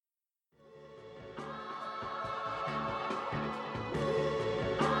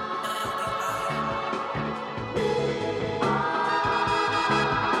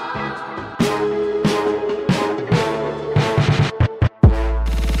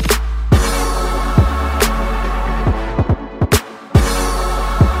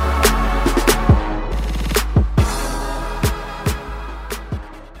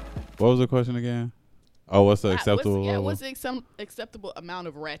was the question again? Oh, what's the acceptable level? What's the acceptable amount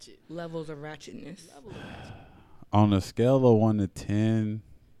of ratchet? Levels of ratchetness. On a scale of 1 to 10,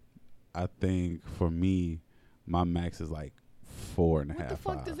 I think for me, my max is like 4.5. What the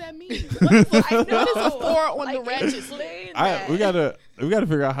fuck 5. does that mean? What is a 4 on the ratchet scale? We gotta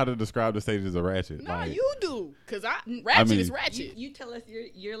figure out how to describe the stages of ratchet. Nah, like, you do, cause ratchet is ratchet. You tell us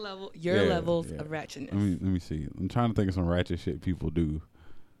your levels of ratchetness. Let me see. I'm trying to think of some ratchet shit people do.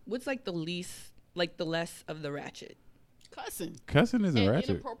 What's like the least, like the less of the ratchet? Cussing isn't ratchet.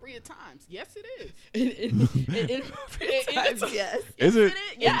 Inappropriate times. Yes, it is. Inappropriate times, yes. Is it?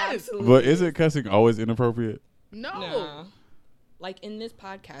 Yes. Absolutely. But isn't cussing always inappropriate? No. Nah. Like in this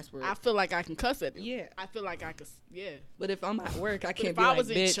podcast, I feel like I can cuss at them. Yeah. I feel like I could. Yeah. But if I'm at work, I can't if be I like, was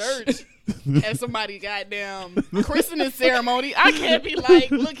in bitch. church at somebody goddamn christening ceremony, I can't be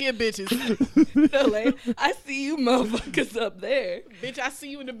like, look here, bitches. No, like, I see you motherfuckers up there. Bitch, I see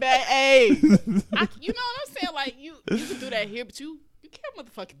you in the back. Hey. You know what I'm saying? Like, you can do that here, but you can't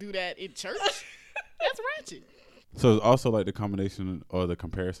motherfucking do that in church. That's ratchet. So it's also like the combination or the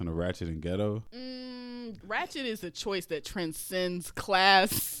comparison of ratchet and ghetto. Ratchet is a choice that transcends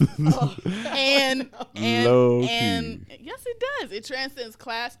class Low and key. yes, it does. It transcends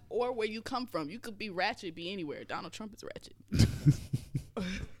class or where you come from. You could be ratchet, be anywhere. Donald Trump is ratchet.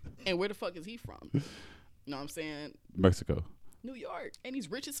 And where the fuck is he from? You know what I'm saying? Mexico. New York. And he's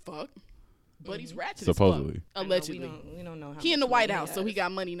rich as fuck. But he's ratchet Supposedly. as fuck. Allegedly. We don't know how he in the much White money House, he so he has.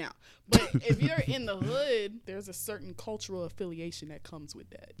 got money now. But if you're in the hood, there's a certain cultural affiliation that comes with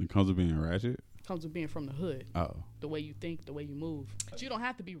that. It comes with being ratchet. Comes with being from the hood. Oh. The way you think, the way you move. But you don't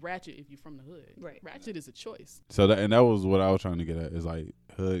have to be ratchet if you're from the hood. Right. Ratchet is a choice. So that was what I was trying to get at. Is like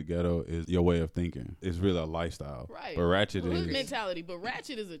hood ghetto is your way of thinking. It's really a lifestyle. Right. But ratchet Hood is mentality, but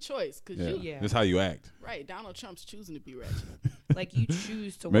ratchet is a choice. Cause It's how you act. Right. Donald Trump's choosing to be ratchet. Like you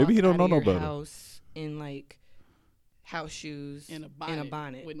choose to Maybe walk he don't out know of no your better. house in like house shoes In a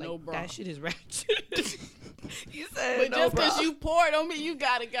bonnet with like, no bra. That shit is ratchet. You said But no just bra. because you poor don't mean you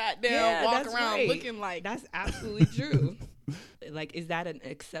gotta goddamn walk that's around right. looking like. That's absolutely true. Like, is that an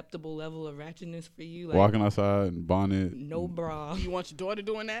acceptable level of ratchetness for you? Like, Walking outside in bonnet. no bra. You want your daughter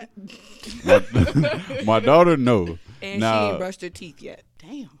doing that? My daughter, no. And Now, she ain't brushed her teeth yet.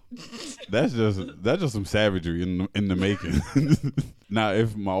 Damn. that's just some savagery in the making. Now,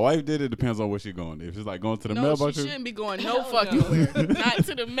 if my wife did, it depends on where she's going. If it's like going to the No, mailbox, she shouldn't be going no Hell fucking no. where. Not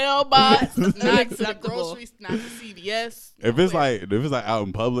to the mailbox, not to the Unacceptable. groceries, not to CVS. if it's nowhere. like out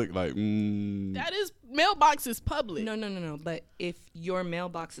in public, like That is, mailbox is public. No. But if your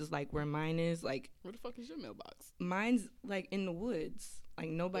mailbox is like where mine is, like Where the fuck is your mailbox? mine's like in the woods, like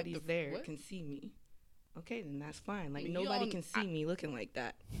nobody's there what? can see me. Okay, then that's fine. Like I mean, you nobody don't- can see me looking like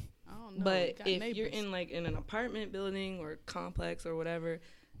that. I don't know. But Got if neighbors. you're in like in an apartment building or complex or whatever,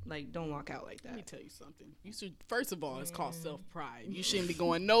 like don't walk out like Let me that. tell you something. You should, first of all, it's called self-pride. You shouldn't be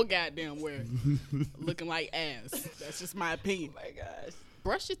going no goddamn where looking like ass. That's just my opinion. Oh my gosh.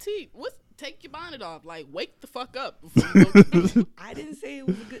 Brush your teeth. Take your bonnet off. Like, wake the fuck up before you go. I didn't say it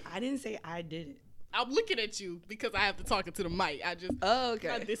was a good. I didn't say I did it. I'm looking at you because I have to talk into the mic. I just, Oh,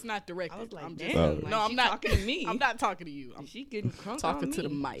 okay. it's not directed. I was like, I'm damn. just, Oh. Like, no, I'm she not talking to me. I'm not talking to you. I'm She getting crunk talking on to the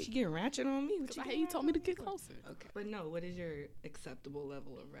me. mic. She getting ratchet on me. What Because I getting hear you told me to ratchet get on me closer. for? Okay. But no, what is your acceptable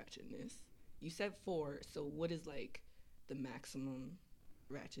level of ratchetness? You said 4, so what is like the maximum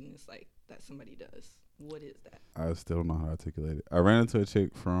ratchetness like that somebody does? What is that? I still don't know how to articulate it. I ran into a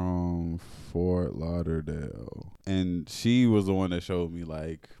chick from Fort Lauderdale, and she was the one that showed me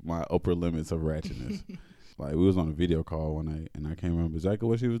like my upper limits of ratchetness. Like we was on a video call one night, and I can't remember exactly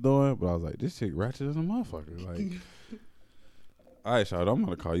what she was doing, but I was like, "This chick ratchet as a motherfucker." Like, all right, Shawty, I'm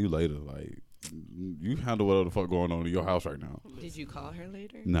gonna call you later. Like, you handle whatever the fuck going on in your house right now. Did you call her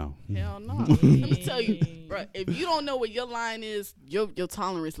later? No. Hell no. Let me tell you, bro, if you don't know what your line is, your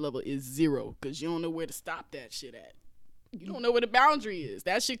tolerance level is 0 because you don't know where to stop that shit at. You don't know where the boundary is.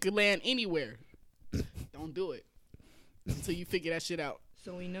 That shit could land anywhere. Don't do it until you figure that shit out.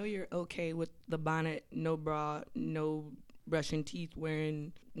 So we know you're okay with the bonnet, no bra, no brushing teeth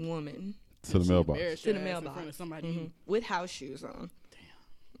wearing woman To the mailbox. Embarrass to your the ass in mailbox front of somebody. Mhm. With house shoes on.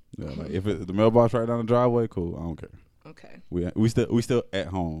 Yeah, like if the mailbox right down the driveway, cool. I don't care. Okay. We still at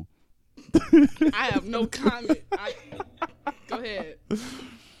home. I have no comment. Go ahead.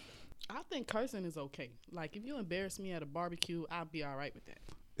 I think cursing is okay. Like if you embarrass me at a barbecue, I'll be all right with that.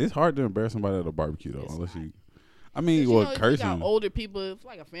 It's hard to embarrass somebody at a barbecue though, It's unless not. you. I mean, You well, know, if cursing. You got older people. It's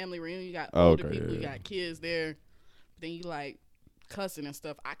like a family reunion. You got Oh, older okay, people. You yeah. got kids there. But then you like cussing and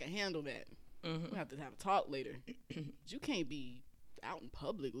stuff. I can handle that. Mm-hmm. We have to have a talk later. But you can't be out in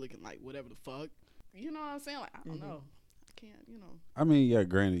public looking like whatever the fuck. You know what I'm saying? Like I don't know. I can't, you know. I mean, yeah,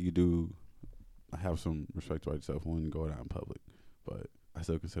 granted, you do have some respect towards yourself when you go out in public, but I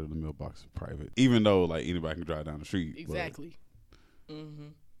still consider the mailbox private, even though like anybody can drive down the street. Exactly.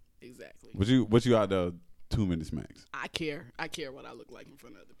 Exactly. But you out there 2 minutes max. I care what I look like in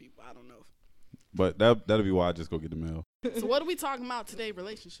front of other people. I don't know. But that'll be why I just go get the mail. So what are we talking about today?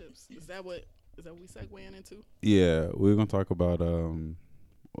 Relationships. Is that what we segueing into? Yeah, we're gonna talk about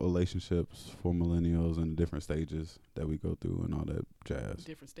relationships for millennials and the different stages that we go through and all that jazz.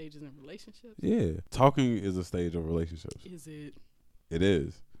 Different stages in relationships? Yeah. Talking is a stage of relationships. Is it? It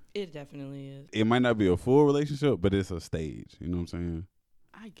is. It definitely is. It might not be a full relationship, but it's a stage. You know what I'm saying?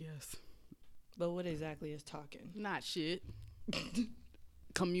 I guess. But what exactly is talking? Not shit.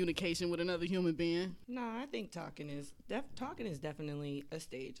 Communication with another human being. No, I think talking is definitely a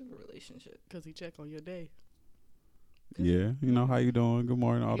stage of a relationship. Because he check on your day. Yeah. You know, how you doing? Good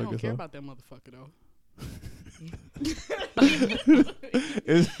morning. All He that don't good care stuff. about that motherfucker, though.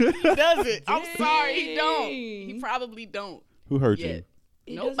 He doesn't. I'm sorry, he don't. He probably don't. Who hurt Yet.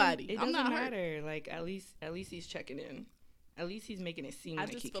 you? Nobody. It I'm doesn't not hurt. matter. Like at least he's checking in. At least he's making it seem like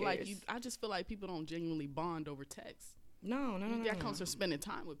he cares. I just feel like people don't genuinely bond over text. No. That comes from spending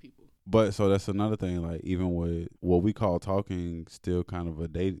time with people. But so that's another thing. Like even with what we call talking, still kind of a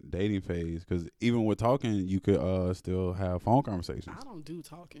dating phase. Because even with talking, you could still have phone conversations. I don't do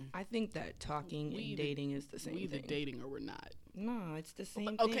talking. I think that talking and dating is the same we either thing. dating or we're not. No, it's the same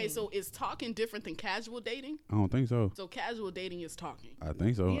thing. Okay, so is talking different than casual dating? I don't think so. So casual dating is talking. I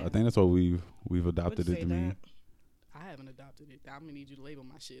think so. Yeah. I think that's what we've adopted I would it to say mean. that. I haven't adopted it. I'm gonna need you to label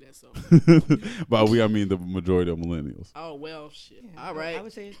my shit as so. By we, I mean the majority of millennials. Oh well, shit. Yeah, All right. I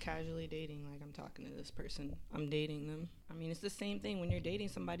would say it's casually dating. Like I'm talking to this person, I'm dating them. I mean, it's the same thing. When you're dating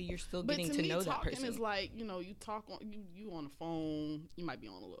somebody, you're still But getting to to me, know that talking person. is like, you know, you talk on you on the phone. You might be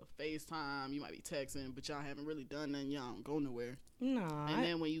on a little FaceTime. You might be texting, but y'all haven't really done nothing. Y'all don't go nowhere. No, And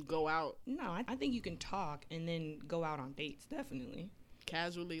then when you go out I think you can talk and then go out on dates. Definitely.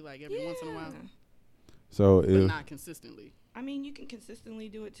 casually, like every once in a while, So but if not consistently. I mean, you can consistently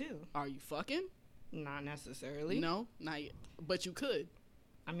do it too. Are you fucking? Not necessarily. No, not yet. But you could.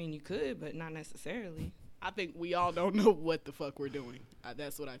 I mean, you could, but not necessarily. I think we all don't know what the fuck we're doing.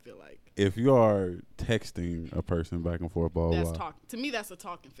 That's what I feel like. if you are texting a person back and forth, blah blah, That's blah, talk. To me, that's a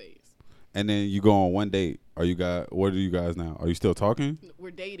talking phase. and then you go on one date, what are you guys now? Are you still talking?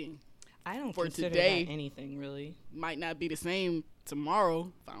 We're dating. I don't For consider today- that anything really. Might not be the same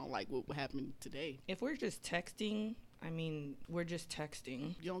tomorrow if I don't like what happened today. If we're just texting, I mean, we're just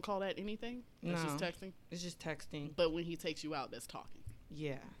texting. You don't call that anything? That's just No. texting? It's just texting. But when he takes you out, that's talking.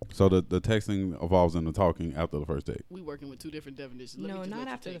 Yeah. So the texting evolves into talking after the first date. We working with two different definitions. Let me No, just not let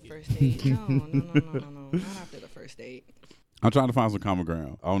you after the take it. first date. No. Not after the first date. I'm trying to find some common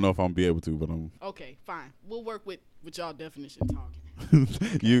ground. I don't know if I'm be able to, but I'm. Okay, fine. We'll work with y'all definition talking.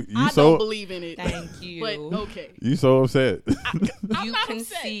 you I so don't believe in it. Thank you. But okay. you so upset. I'm You not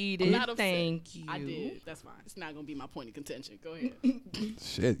conceded. upset. I'm not upset. Thank you. I did. That's fine. It's not gonna be my point of contention. Go ahead.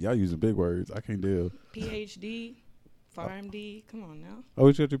 Shit, y'all using big words. I can't deal. PhD, PharmD. Come on now. Oh,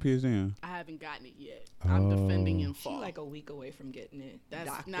 what you got your PhD in? I haven't gotten it yet. I'm defending in She fall. like a week away from getting it. That's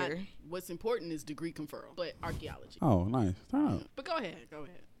Doctor. not what's important is degree conferral, but archaeology. Oh, nice. Turn up. But go ahead.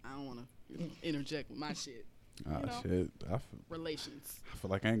 I don't want to interject with my shit. Ah, You know? shit. Relations. I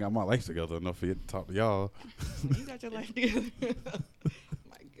feel like I ain't got my life together enough for you to talk to y'all. You got your life together.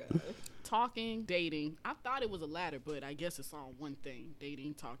 My God. Talking, dating. I thought it was a ladder, but I guess it's on one thing: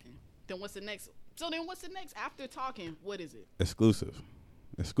 dating, talking. Then what's the next? So then what's the next after talking? What is it?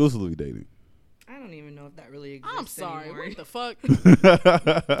 Exclusively dating. I don't even know if that really exists. I'm sorry. Anymore. What the fuck?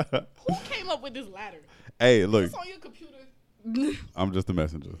 Who came up with this ladder? Hey, look, It's on your computer. I'm just a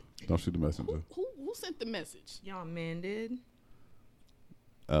messenger. Don't shoot the messenger. Who sent the message? Y'all men did.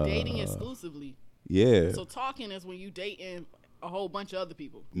 Dating exclusively. Yeah. So talking is when you dating a whole bunch of other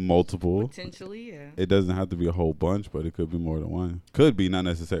people. Multiple. Potentially, yeah. It doesn't have to be a whole bunch, but it could be more than one. Could be, not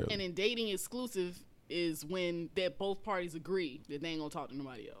necessarily. And then dating exclusive is when that both parties agree that they ain't gonna talk to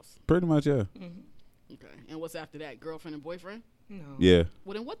nobody else. Pretty much, yeah. Okay. And what's after that? Girlfriend and boyfriend? No. Yeah.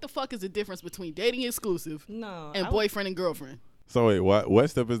 Well, then what the fuck is the difference between dating exclusive No. and boyfriend and girlfriend? So wait, what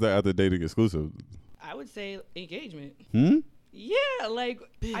step is that after dating exclusive? I would say engagement. Hmm? Yeah, like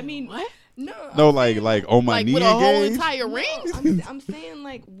I mean, what? No. No, I'm like saying, on my Like knee with a whole engaged? entire no, ring? I'm saying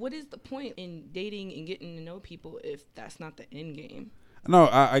like, what is the point in dating and getting to know people if that's not the end game? No,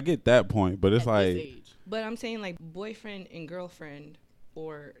 I get that point, but it's At like this age. But I'm saying like boyfriend and girlfriend,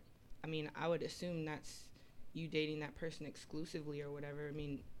 or I mean, I would assume that's you dating that person exclusively or whatever. I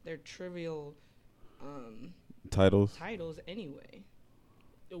mean, they're trivial titles. titles anyway.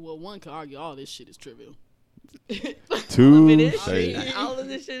 Well, one could argue all this shit is trivial. All of it is Touche. shit. All of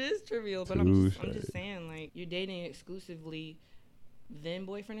this shit is trivial, but I'm just saying, like, you're dating exclusively, then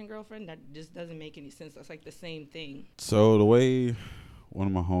boyfriend and girlfriend. That just doesn't make any sense. That's like the same thing. So the way one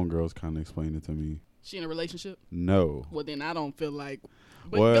of my homegirls kind of explained it to me. She in a relationship? No. Well, then I don't feel like.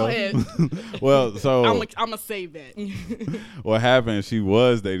 But Well, go ahead. Well, so I'm gonna save that. what happened? She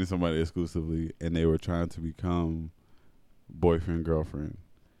was dating somebody exclusively, and they were trying to become boyfriend girlfriend.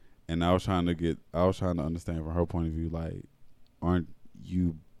 And I was trying to understand from her point of view, like, aren't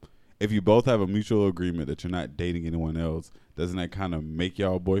you? If you both have a mutual agreement that you're not dating anyone else, doesn't that kind of make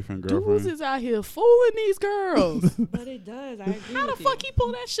y'all boyfriend girlfriend? Dudes is out here fooling these girls. But it does. I agree. How the with fuck you. he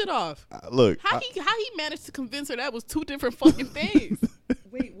pull that shit off? Look, How he managed to convince her that was two different fucking things?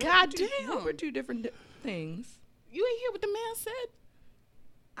 Wait, Goddamn. What were two different things? You ain't hear what the man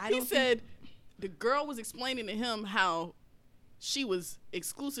said? He don't said the girl was explaining to him how she was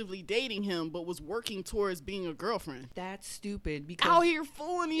exclusively dating him but was working towards being a girlfriend. That's stupid because Out here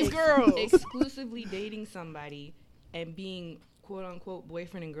fooling these girls. exclusively dating somebody and being quote unquote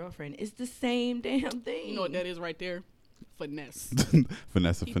boyfriend and girlfriend is the same damn thing. You know what that is right there? Finesse.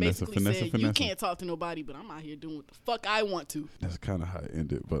 finesse. He basically said, you can't talk to nobody, but I'm out here doing what the fuck I want to. That's kind of how it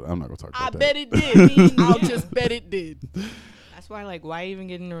ended, but I'm not gonna talk about I that. bet it did. I'll just bet it did. That's why, like, why even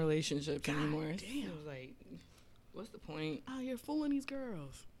get in a relationship anymore? Damn. It was like, what's the point? Out here fooling these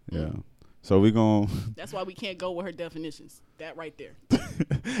girls. Yeah. So we gon' That's why we can't go with her definitions. That right there.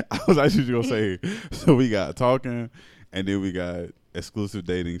 I was actually gonna say, so we got talking, and then we got exclusive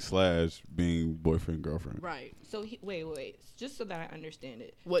dating / being boyfriend girlfriend. Right. So wait, just so that I understand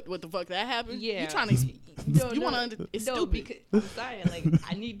it. What the fuck that happened? Yeah. You trying to? You want to? It's stupid. Because I'm sorry. Like,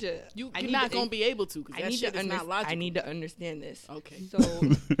 I need to. You're not gonna be able to because that shit is not logical. I need to understand this. Okay.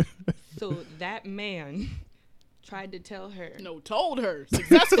 So that man tried to tell her told her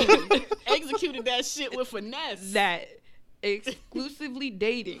successfully executed that shit with finesse. that exclusively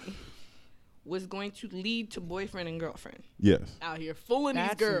dating was going to lead to boyfriend and girlfriend. Yes. Out here fooling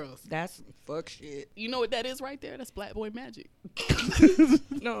these girls. That's some fuck shit. You know what that is right there? That's black boy magic.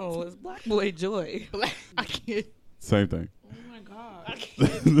 No, it's black boy joy. I can't. Same thing. Oh my god.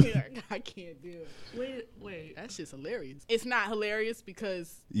 I can't do it. Wait. That shit's hilarious. It's not hilarious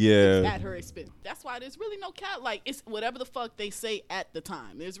because Yeah. it's at her expense. That's why there's really no cap. Like, it's whatever the fuck they say at the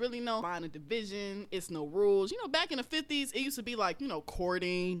time. There's really no line of division. It's no rules. You know, back in the 50s, it used to be like,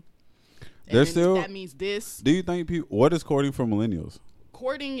 courting. There's still. That means this. Do you think people? What is courting for millennials?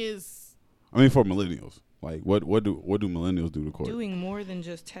 Courting is. I mean, for millennials. Like, what do millennials do to court? Doing more than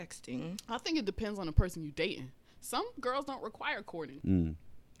just texting. I think it depends on the person you're dating. Some girls don't require courting.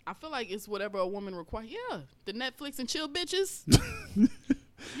 I feel like it's whatever a woman requires. Yeah, the Netflix and chill bitches.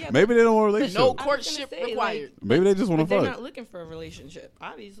 Yeah, Maybe they don't want a relationship. No courtship say, required. Maybe they just want to they're fuck. not looking for a relationship,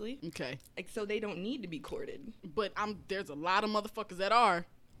 obviously. Okay, Like, so they don't need to be courted. but there's a lot of motherfuckers that are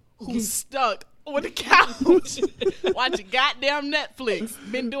who's stuck on the couch watching goddamn Netflix.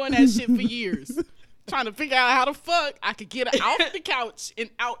 Been doing that shit for years. Trying to figure out how the fuck I could get her off the couch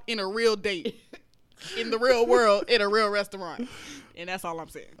and out in a real date. In the real world, in a real restaurant. And that's all I'm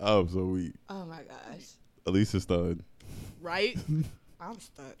saying. Oh, so we. Oh my gosh. Elisa's stunned. Right? I'm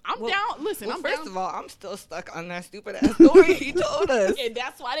stuck. I'm down. Listen, Well, I'm first down. of all, I'm still stuck on that stupid ass story he told us. And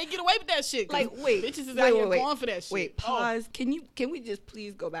that's why they get away with that shit. 'Cause Like, wait, bitches is out here going for that shit. Wait, pause. Can we just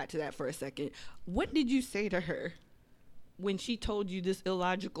please go back to that for a second? What did you say to her when she told you this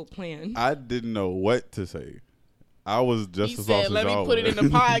illogical plan? I didn't know what to say. I was just He as said, lost as let me y'all put it were. in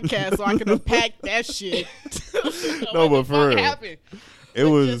the podcast so I can unpack that shit. No, but What the for fuck real. happened? It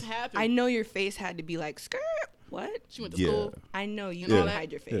What was. just happened? I know your face had to be like, skirt. What? She went to Yeah. school. I know you Yeah. couldn't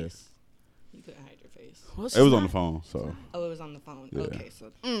hide your face. Yeah. You couldn't hide your face. It was on the phone, so. Oh, it was on the phone. Yeah. Okay,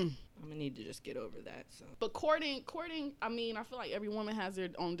 so I'm gonna need to just get over that. So But courting, I mean, I feel like every woman has their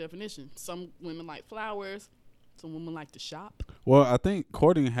own definition. Some women like flowers. Some women like to shop. Well, I think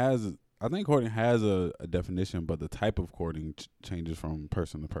courting has a definition, but the type of courting changes from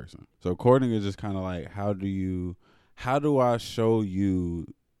person to person. So courting is just kind of like, how do I show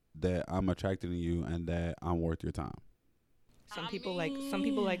you that I'm attracted to you and that I'm worth your time? some people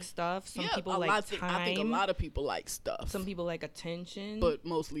like stuff. Some people a like lot time. I think a lot of people like stuff. Some people like attention. but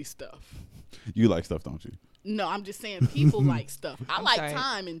mostly stuff. You like stuff, don't you? No, I'm just saying people like stuff. I I'm like sorry.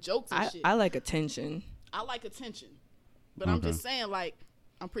 time and jokes and shit. I like attention. I like attention. But I'm just saying, like,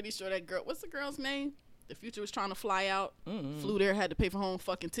 I'm pretty sure that girl, what's the girl's name? The Future was trying to fly out, flew there, had to pay for her own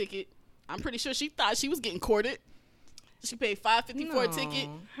fucking ticket. I'm pretty sure she thought she was getting courted. She paid $5.50 for a ticket.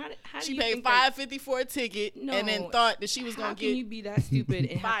 How do She you paid think that- $5.50 for a ticket, No, and then thought that she was How gonna can you get be that stupid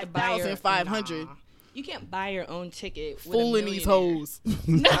and have to buy her 5,500. Nah. You can't buy your own ticket. Fooling these hoes.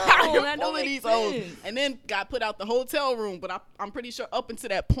 No, that don't Fooling make these hoes. sense. And then got put out the hotel room. But I'm pretty sure up until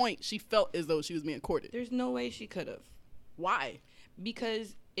that point, she felt as though she was being courted. There's no way she could have. Why?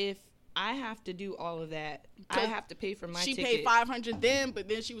 Because if I have to do all of that, I have to pay for my ticket. She paid $500 then, but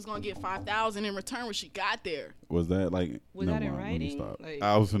then she was gonna get $5,000 in return when she got there. Was that like? Was that in writing? Like,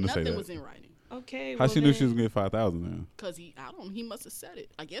 I was gonna say that. Nothing was in writing. Okay. How she knew she was gonna get $5,000 then? Cause he must have said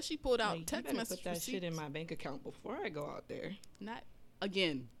it. I guess she pulled out text message put that receipts. shit in my bank account before I go out there. Not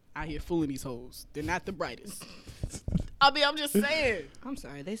again. Out here fooling these hoes. They're not the brightest. I mean, I'm just saying. I'm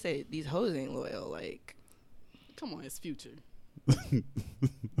sorry. They say these hoes ain't loyal. Like, come on, it's Future.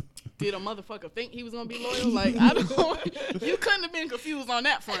 Did a motherfucker think he was gonna be loyal? Like, I don't. You couldn't have been confused on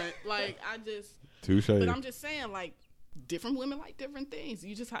that front. Like, I just. Touche. But I'm just saying, like, different women like different things.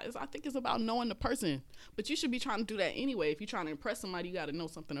 You just, I think it's about knowing the person. But you should be trying to do that anyway. If you're trying to impress somebody, you got to know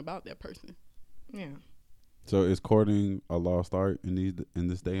something about that person. yeah. So is courting a lost art in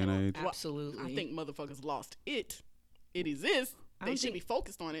this day and age? Absolutely. I think motherfuckers lost it. It exists. They should be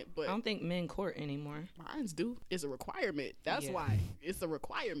focused on it, but I don't think men court anymore. mines do. It's a requirement. That's why it's a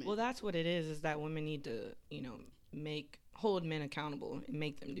requirement. Well, that's what it is that women need to, hold men accountable and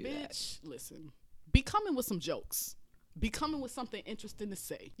make them do that. Bitch, listen. Be coming with some jokes. Be coming with something interesting to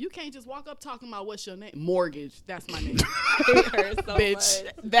say. You can't just walk up talking about what's your name. Mortgage. That's my name. I hate her so Bitch,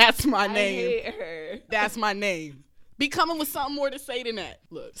 much. that's my name. I hate her. That's my name. Be coming with something more to say than that.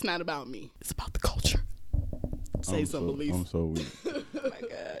 Look, it's not about me. It's about the culture. Say something, Elise. I'm so weak. Oh my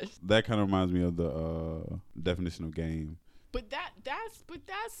gosh. That kind of reminds me of the definition of game. But that's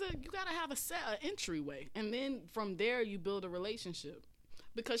you gotta have an entryway, and then from there you build a relationship,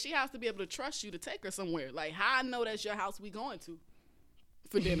 because she has to be able to trust you to take her somewhere. Like, how I know that's your house we going to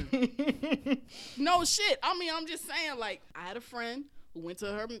for dinner? No shit. I mean, I'm just saying. Like, I had a friend who went to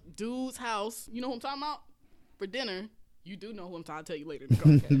her dude's house. You know who I'm talking about? For dinner. You do know who I'm talking to. I'll tell you later in the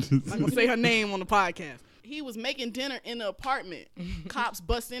podcast. I'm not gonna say her name on the podcast. He was making dinner in the apartment. Cops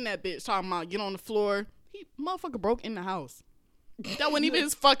bust in that bitch talking about get on the floor. He motherfucker broke in the house. That wasn't even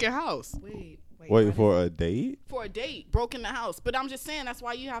his fucking house. Wait for a date? For a date, broke in the house. But I'm just saying, that's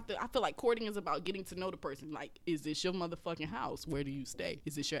why you have to. I feel like courting is about getting to know the person. Like, is this your motherfucking house? Where do you stay?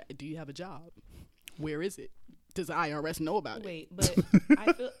 Do you have a job? Where is it? Does the IRS know about it? Wait, but I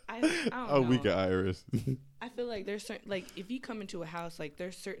don't know. Oh, we got Iris. I feel like there's certain, like, if you come into a house, like,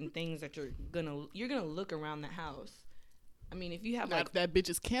 there's certain things that you're gonna look around the house. I mean, if you have like that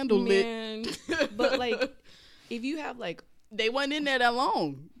bitch's candle lit, but like, if you have like, they wasn't in there that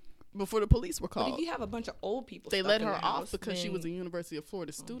long before the police were called. But if you have a bunch of old people, they stuck let in her the off house, because she was a University of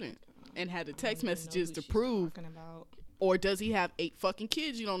Florida student and had the text messages to prove. Or does he have 8 fucking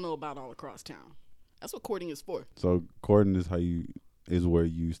kids you don't know about all across town? That's what courting is for. So courting is where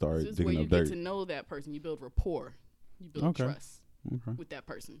you start This is digging where you up dirt. get to know that person. You build rapport. You build trust with that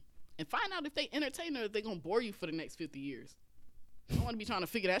person. And find out if they entertain or if they're going to bore you for the next 50 years. You don't want to be trying to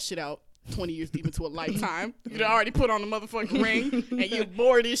figure that shit out 20 years deep into a lifetime. You done already put on the motherfucking ring and you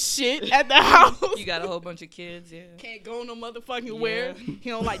bored as shit at the house. You got a whole bunch of kids, yeah. Can't go no motherfucking where.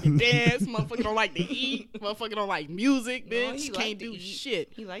 He don't like to dance. Motherfucker don't like to eat. Motherfucker don't like music, bitch. No, can't do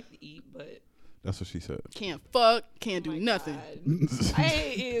shit. He like to eat, but... That's what she said. Can't fuck. Can't do nothing. I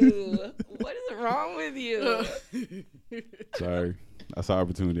hate you. What is wrong with you? Sorry. I saw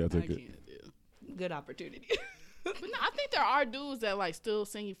opportunity. I took it. Good opportunity. But no, I think there are dudes that like still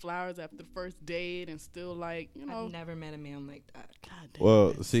send you flowers after the first date and still like, you know. I've never met a man like that. God damn.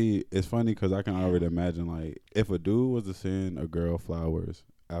 Well, see, it's funny because I can already imagine, like, if a dude was to send a girl flowers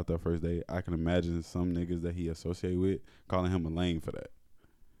after a first date, I can imagine some niggas that he associate with calling him a lame for that.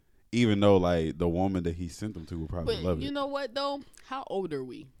 Even though, like, the woman that he sent them to would probably love it. But you know what, though? How old are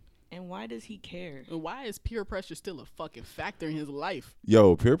we? And why does he care? And why is peer pressure still a fucking factor in his life?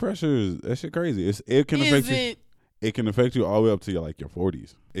 Yo, peer pressure that shit crazy. It can affect you. It can affect you all the way up to your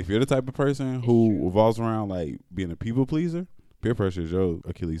 40s. If you're the type of person who revolves around like being a people pleaser, peer pressure is your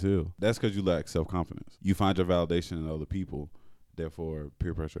Achilles heel. That's because you lack self-confidence. You find your validation in other people. Therefore,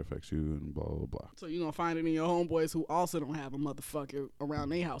 peer pressure affects you and blah, blah, blah. So you're going to find it in your homeboys who also don't have a motherfucker around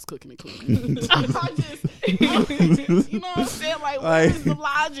their house cooking and cleaning. You know what I'm saying? Like, what is the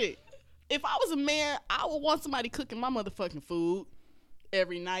logic? If I was a man, I would want somebody cooking my motherfucking food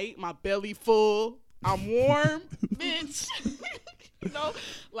every night. My belly full. I'm warm, bitch. You know?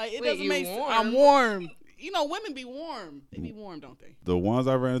 Like, it doesn't make sense. I'm warm. You know, women be warm. They be warm, don't they? The ones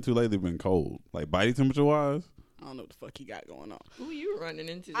I ran into lately been cold. Like, body temperature-wise. I don't know what the fuck he got going on. Who you running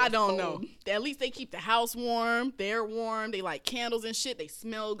into? I don't know. At least they keep the house warm. They're warm. They like candles and shit. They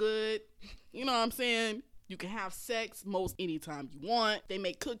smell good. You know what I'm saying? You can have sex most anytime you want. They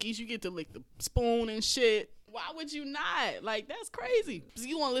make cookies. You get to lick the spoon and shit. Why would you not? Like, that's crazy. So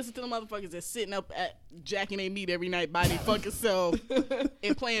you want to listen to the motherfuckers that's sitting up at jacking their meat every night by their fucking self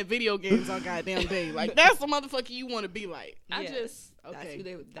and playing video games all goddamn day. Like, that's the motherfucker you want to be like. Okay. That's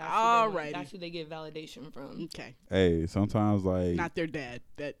who they get validation from. Okay. Hey, sometimes like not their dad,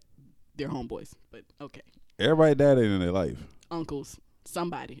 that they're homeboys, but okay. Everybody dad ain't in their life. Uncles,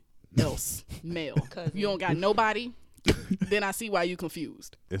 somebody else, male. Cousin. You don't got nobody. Then I see why you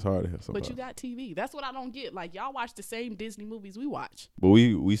confused. It's hard to have sometimes. But you got TV. That's what I don't get. Like, y'all watch the same Disney movies we watch. But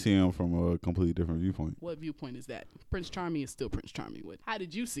we see them from a completely different viewpoint. What viewpoint is that? Prince Charming is still Prince Charming. How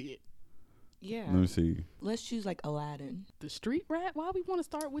did you see it? Yeah. Let me see. Let's choose like Aladdin. The street rat? Why we want to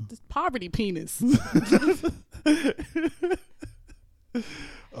start with the poverty penis?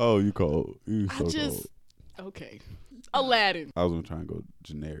 Oh, you cold. You so cold. Okay. Aladdin. I was gonna try and go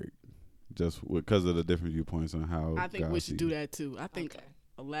generic. Just because of the different viewpoints on how I think God we should do that too. I think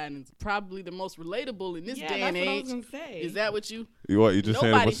Aladdin's probably the most relatable in this day and age. What I was gonna say. Is that what you? You just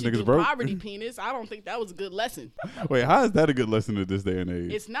saying a bunch of niggas broke? Poverty penis. I don't think that was a good lesson. Wait, how is that a good lesson in this day and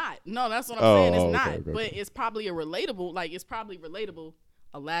age? It's not. No, that's what I'm saying. It's not. Okay. But it's probably a relatable. Like, it's probably relatable.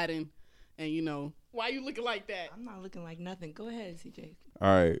 Aladdin, and you know why you looking like that? I'm not looking like nothing. Go ahead, CJ.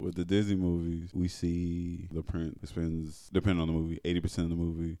 All right, with the Disney movies, we see the prince spends, depending on the movie, 80% of the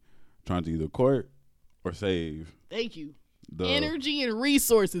movie trying to either court or save. Thank you. Energy and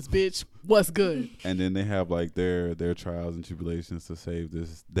resources, bitch. What's good? And then they have like their trials and tribulations to save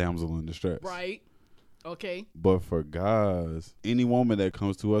this damsel in distress. Right. Okay. But for guys, any woman that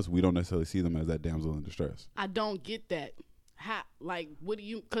comes to us, we don't necessarily see them as that damsel in distress. I don't get that. How? Like, what do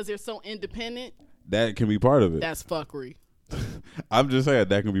you? Because they're so independent. That can be part of it. That's fuckery. I'm just saying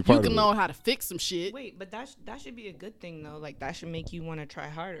that can be part of it. You can know how to fix some shit. Wait, but that should be a good thing though. Like, that should make you want to try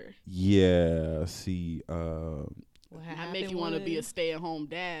harder. Yeah. See. I make you want to be a stay-at-home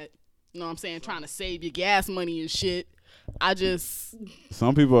dad. You know what I'm saying? Trying to save your gas money and shit.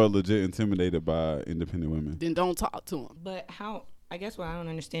 Some people are legit intimidated by independent women. Then don't talk to them. But how? I guess what I don't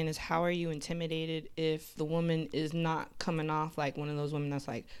understand is how are you intimidated if the woman is not coming off like one of those women that's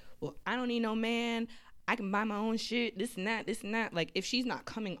like, well, I don't need no man. I can buy my own shit, this and that. Like, if she's not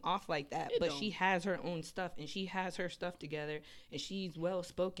coming off like that, she has her own stuff and she has her stuff together and she's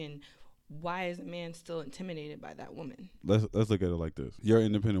well-spoken, why is a man still intimidated by that woman? Let's look at it like this. You're an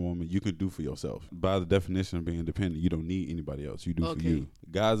independent woman. You can do for yourself. By the definition of being independent, you don't need anybody else. You do for you.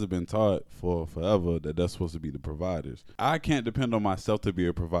 Guys have been taught for forever that that's supposed to be the providers. I can't depend on myself to be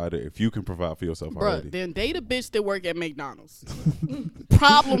a provider if you can provide for yourself already. Then date a bitch that work at McDonald's.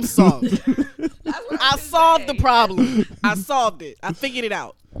 Problem solved. I solved the problem. I solved it. I figured it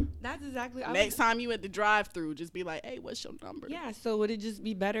out. That's exactly. Next time you at the drive-thru, just be like, "Hey, what's your number?" Yeah. So would it just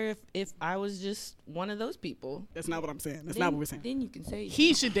be better if I was just one of those people? That's not what I'm saying. That's not what we're saying. Then you can say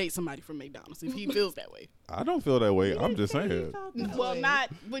he should date somebody from McDonald's if he feels that way. I don't feel that way. I'm just saying. Well, not,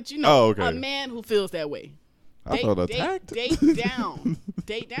 but you know, a man who feels that way. I felt attacked. Date down.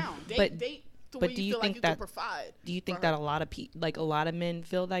 Date down. Date. But do you think that? Do you think that a lot of men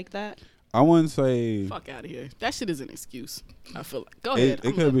feel like that? I wouldn't say. Fuck out of here. That shit is an excuse. I feel like. Go ahead.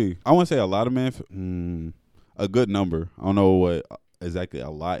 It could be. I wouldn't say a lot of men. A good number. I don't know what exactly a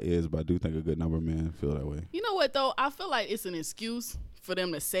lot is, but I do think a good number of men feel that way. You know what though? I feel like it's an excuse for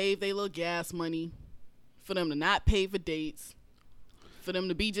them to save their little gas money, for them to not pay for dates, for them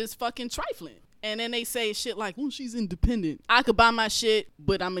to be just fucking trifling. And then they say shit like, well, she's independent. I could buy my shit,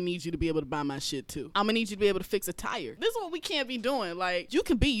 but I'm going to need you to be able to buy my shit too. I'm going to need you to be able to fix a tire. This is what we can't be doing. Like, you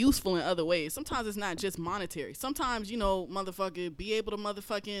can be useful in other ways. Sometimes it's not just monetary. Sometimes, you know, motherfucker, be able to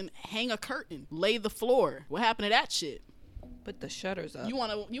motherfucking hang a curtain, lay the floor. What happened to that shit? Put the shutters up. You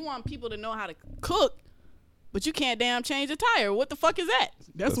want people to know how to cook, but you can't damn change a tire. What the fuck is that?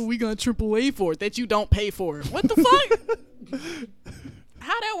 That's what we got AAA for, that you don't pay for. What the fuck?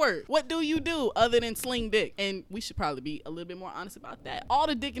 How that work? What do you do other than sling dick? And we should probably be a little bit more honest about that. All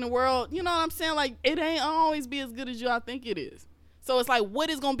the dick in the world, you know what I'm saying? Like, it ain't always be as good as y'all think it is. So it's like, what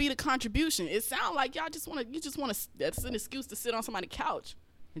is gonna be the contribution? It sounds like y'all just wanna. That's an excuse to sit on somebody's couch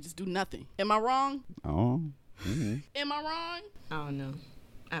and just do nothing. Am I wrong? Oh. Mm-hmm. Am I wrong? I don't know.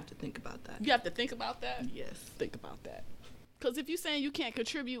 I have to think about that. You have to think about that? Yes. Think about that. Because if you're saying you can't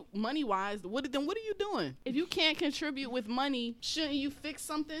contribute money-wise, then what are you doing? If you can't contribute with money, shouldn't you fix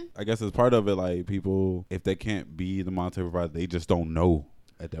something? I guess as part of it, like, people, if they can't be the monetary provider, they just don't know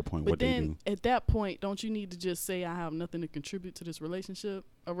at that point But what then they do. at that point, don't you need to just say I have nothing to contribute to this relationship?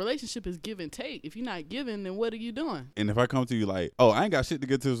 A relationship is give and take. If you're not giving, then what are you doing? And if I come to you like, oh, I ain't got shit to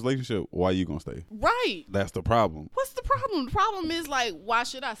get to this relationship, why you gonna stay? Right. That's the problem. What's the problem? The problem is like, why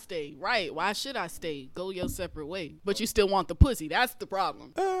should I stay? Right. Why should I stay? Go your separate way. But you still want the pussy. That's the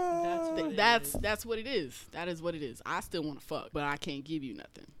problem. That's what it is. That is what it is. I still want to fuck, but I can't give you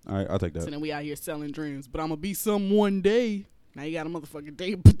nothing. All right, I'll take that. So then we out here selling dreams. But I'm going to be some one day. Now you got a motherfucking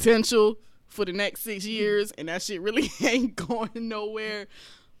day potential for the next 6 years, and that shit really ain't going nowhere.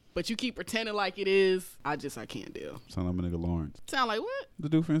 But you keep pretending like it is. I can't deal. Sound like my nigga Lawrence. Sound like what? The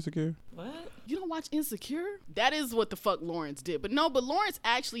dude for Insecure. What? You don't watch Insecure? That is what the fuck Lawrence did. But Lawrence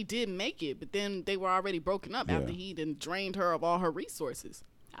actually did make it. But then they were already broken up after he done drained her of all her resources.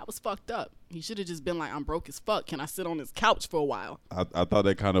 That was fucked up. He should have just been like, I'm broke as fuck. Can I sit on this couch for a while? I thought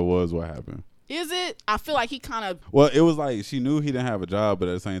that kind of was what happened. Is it? I feel like he kind of... Well, it was like she knew he didn't have a job, but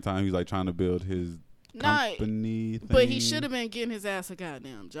at the same time, he was like trying to build his company thing. But he should have been getting his ass a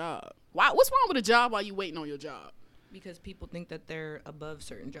goddamn job. Why? What's wrong with a job while you waiting on your job? Because people think that they're above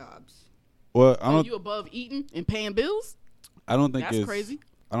certain jobs. Well, Are you above eating and paying bills? I don't think that's crazy.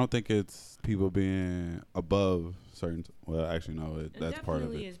 I don't think it's people being above certain. Well, actually, no. That's part of it.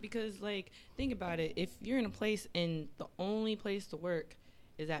 Definitely is because, like, think about it. If you're in a place and the only place to work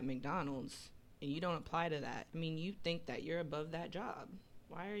is at McDonald's and you don't apply to that, I mean, you think that you're above that job.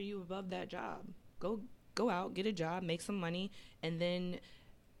 Why are you above that job? Go out, get a job, make some money, and then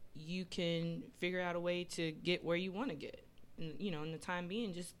you can figure out a way to get where you want to get. And, in the time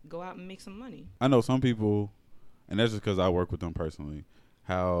being, just go out and make some money. I know some people, and that's just because I work with them personally,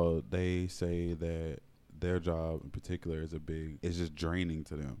 how they say that their job in particular is just draining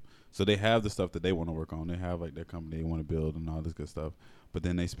to them. So they have the stuff that they want to work on. They have like their company they want to build and all this good stuff. But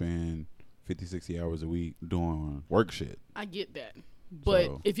then they spend 50, 60 hours a week doing work shit. I get that.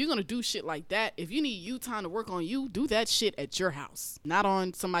 But if you're going to do shit like that, if you need you time to work on you, do that shit at your house, not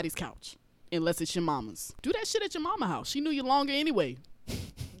on somebody's couch, unless it's your mama's. Do that shit at your mama's house. She knew you longer anyway.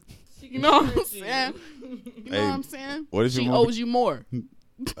 You know what I'm saying? You know what I'm saying? What if she owes you more.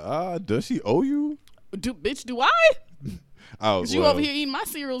 Does she owe you? Bitch, do I? Oh, you over here eating my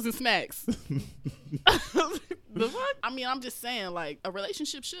cereals and snacks. The fuck? I mean, I'm just saying, like, a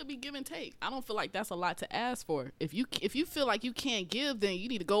relationship should be give and take. I don't feel like that's a lot to ask for. If you feel like you can't give, then you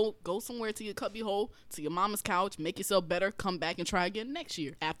need to go somewhere to your cubby hole, to your mama's couch, make yourself better, come back and try again next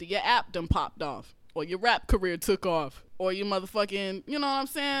year after your app done popped off, or your rap career took off, or you motherfucking, you know what I'm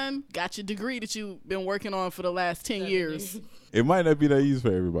saying, got your degree that you've been working on for the last 10 years. It might not be that easy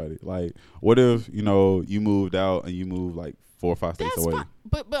for everybody. Like, what if, you moved out and you moved like 4 or 5 states away? Fine.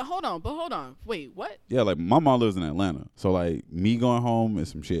 But hold on. Wait, what? Yeah, like my mom lives in Atlanta. So like me going home is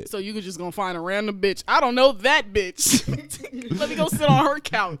some shit. So you could just gonna find a random bitch. I don't know that bitch. Let me go sit on her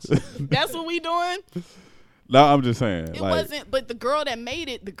couch. That's what we doing? No, I'm just saying. It wasn't, but the girl that made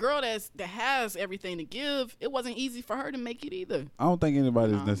it, the girl that has everything to give, it wasn't easy for her to make it either. I don't think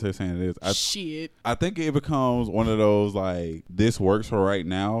anybody's necessarily saying it is. Shit. I think it becomes one of those like, this works for right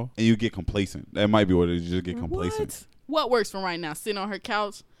now, and you get complacent. That might be what it is. You just get complacent. What works for right now? Sitting on her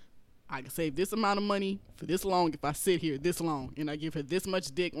couch, I can save this amount of money for this long if I sit here this long, and I give her this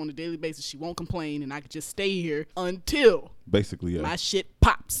much dick on a daily basis. She won't complain, and I can just stay here until basically, yeah, my shit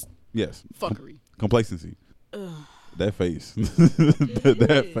pops. Yes. Fuckery. Complacency. Ugh. That face.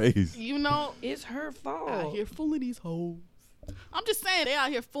 that face. It's her fault. Out here fooling these hoes. I'm just saying, they out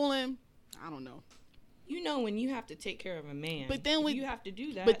here fooling. I don't know. When you have to take care of a man, but then you have to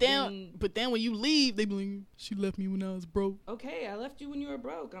do that. But then when you leave, they be like, she left me when I was broke. Okay, I left you when you were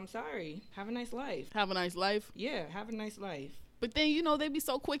broke. I'm sorry. Have a nice life. Have a nice life? Yeah, have a nice life. But then, they be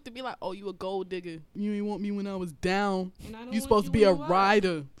so quick to be like, oh, you a gold digger. You ain't want me when I was down. You supposed to be a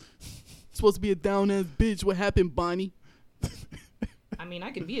rider. Supposed to be a down-ass bitch. What happened, Bonnie? I mean,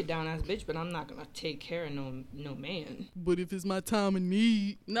 I could be a down-ass bitch, but I'm not going to take care of no man. But if it's my time of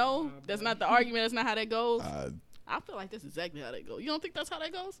need. No, that's not the argument. That's not how that goes. I feel like that's exactly how that goes. You don't think that's how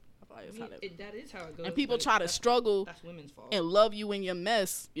that goes? I feel like that's how that is how it goes. And people try to struggle. That's women's fault. And love you in your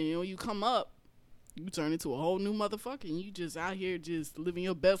mess. You come up, you turn into a whole new motherfucker, and you just out here just living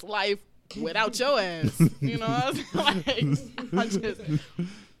your best life without your ass. You know what I'm saying? Like, I just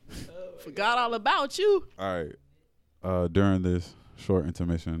forgot all about you. All right. During this short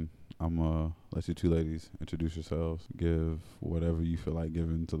intermission, I'm going to let you two ladies introduce yourselves, give whatever you feel like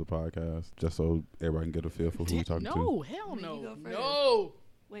giving to the podcast, just so everybody can get a feel for who we're talking to. No, hell no. No.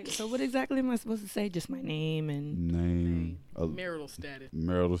 Wait, so what exactly am I supposed to say? Just my name and... marital status.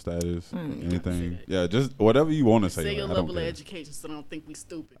 Marital status, anything. Yeah, just whatever you want to say. Say your level of education so I don't think we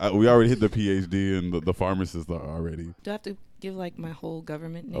stupid. We already hit the PhD and the pharmacist already. Do I have to give like my whole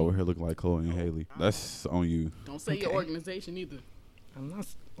government name? Over here looking like Chloe and Haley. That's on you. Don't say your organization either. I'm not.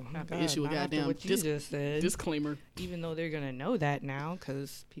 Oh my Have to God, issue a not after goddamn what you just said. disclaimer. Even though they're gonna know that now,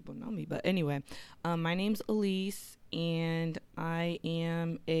 because people know me. But anyway, my name's Elise, and I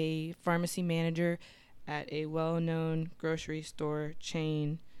am a pharmacy manager at a well-known grocery store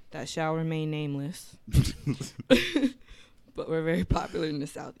chain that shall remain nameless. But we're very popular in the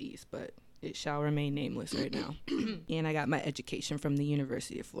Southeast, but it shall remain nameless right now. And I got my education from the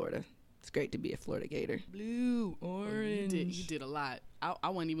University of Florida. It's great to be a Florida Gator. Blue, orange. You did a lot. I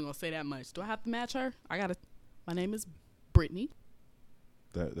wasn't even gonna say that much. Do I have to match her? My name is Brittany.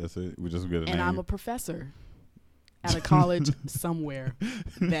 That's it. We just get a name. And I'm a professor at a college somewhere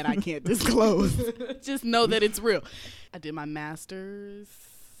that I can't disclose. Just know that it's real. I did my master's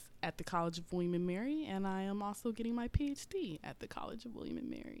at the College of William and Mary, and I am also getting my PhD at the College of William and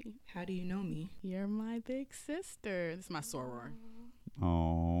Mary. How do you know me? You're my big sister. This is my soror.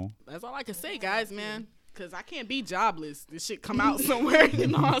 Oh. That's all I can say, guys, man. Because I can't be jobless. This shit come out somewhere. You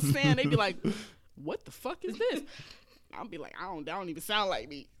know what I'm saying? They be like, what the fuck is this? I'll be like, I don't even sound like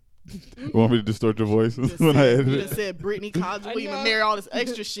me. You want me to distort your voice when I edit You it? just said Brittany, College of William and Mary, all this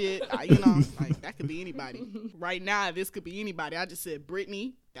extra shit. You know, like, that could be anybody. Right now, this could be anybody. I just said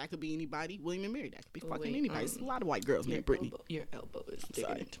Brittany. That could be anybody. William and Mary. That could be fucking anybody. There's a lot of white girls named Brittany. Your elbow is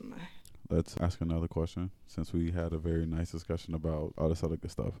digging into my... Let's ask another question, since we had a very nice discussion about all this other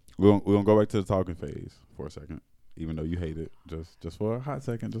good stuff. We're gonna go back to the talking phase for a second, even though you hate it. Just for a hot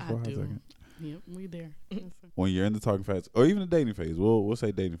second. Just for a hot second. Yep, we there. When you're in the talking phase, or even the dating phase, we'll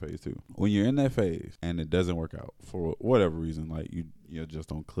say dating phase too. When you're in that phase and it doesn't work out for whatever reason, like you just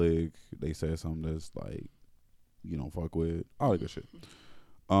don't click, they say something that's like you don't fuck with, all that good shit.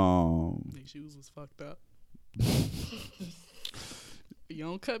 Their shoes was fucked up. You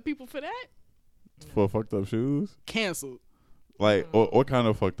don't cut people for that? For fucked up shoes? Canceled. Like, what kind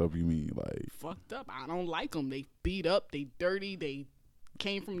of fucked up you mean? Like fucked up. I don't like them. They beat up. They dirty. They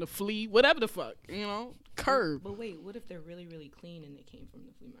came from the flea. Whatever the fuck, you know, curb. But wait, what if they're really, really clean and they came from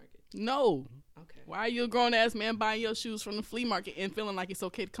the flea market? No. Okay. Why are you a grown ass man buying your shoes from the flea market and feeling like it's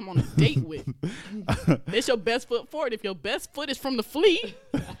okay to come on a date with? It's your best foot forward. If your best foot is from the flea,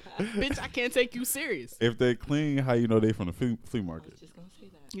 bitch, I can't take you serious. If they clean, how you know they from the flea I market? was just gonna say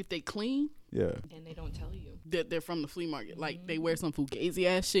that. If they clean, Yeah. And they don't tell you. they're from the flea market. Like they wear some fugazi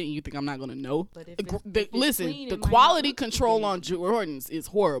ass shit, and you think I'm not gonna know? But if it's Listen, clean, the it might quality not look control on fugazi. Jordans is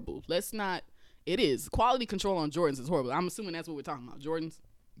horrible. Let's not. It is quality control on Jordans is horrible. I'm assuming that's what we're talking about. Jordans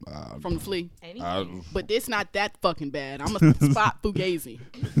from the flea. Anything. But it's not that fucking bad. I'm gonna spot fugazi,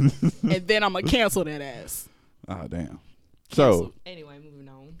 and then I'm gonna cancel that ass. Ah, damn. Cancel. So, Anyway, moving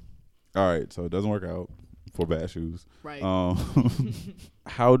on. all right. So it doesn't work out for bad shoes. Right.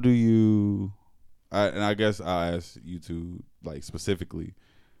 How do you? And I guess I'll ask you two, like specifically,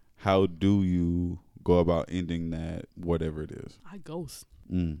 how do you go about ending that, whatever it is? I ghost.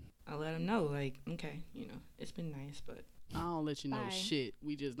 I let them know, like, okay, you know, it's been nice, but I don't let you know Bye. shit.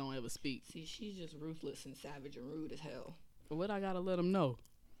 We just don't ever speak. see, she's just ruthless and savage and rude as hell. But what I gotta let him know?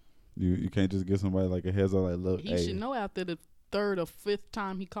 You can't just give somebody like a heads up, like, look, He hey, should know after the third or fifth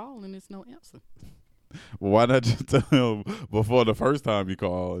time he called and it's no answer. well, why not just tell him before the first time you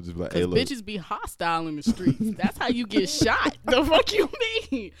call? Just be like, hey, Cause look, bitches be hostile in the streets. That's how you get shot. The fuck you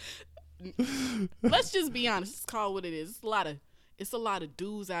mean? Let's just be honest. It's called what it is. It's a lot of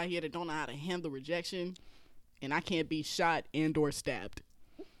dudes out here that don't know how to handle rejection, and I can't be shot and or stabbed.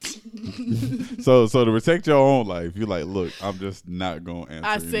 so to protect your own life, you're like, look, I'm just not gonna answer.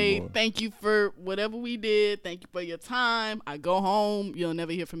 I say anymore. thank you for whatever we did. Thank you for your time. I go home. You'll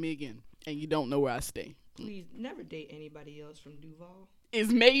never hear from me again, and you don't know where I stay. Please never date anybody else from Duval.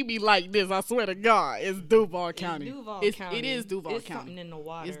 It's maybe like this. I swear to God, it's Duval County. It's Duval County. It is Duval It's County. something in the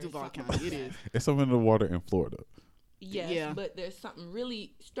water. It's Duval something County. like It that. is. It's something in the water in Florida. Yes, Yeah. but there's something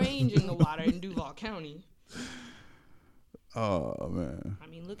really strange in the water in Duval County. Oh man. I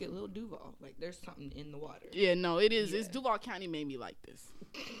mean, look at Lil Duval. Like, there's something in the water. Yeah, no, it is. It's Yeah. Duval County made me like this.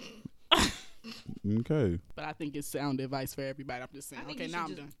 Okay. But I think it's sound advice for everybody. I'm just saying. Okay, now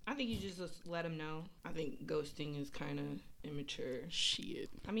I'm done. I think you just let them know. I think ghosting is kind of immature. Shit.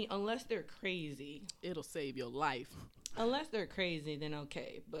 I mean, unless they're crazy. It'll save your life. Unless they're crazy, then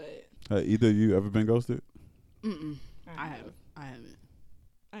okay. But Either of you ever been ghosted? Mm-mm. I have. haven't. I haven't.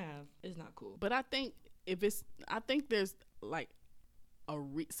 I have. It's not cool. But I think there's like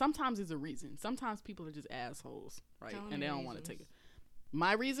sometimes it's a reason. Sometimes people are just assholes, right? Tell me And they your don't want to reasons. take it.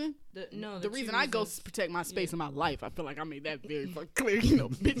 My reason? The The two reason I go reasons- is protect my space Yeah. in my life. I feel like I made that very fucking clear. You know,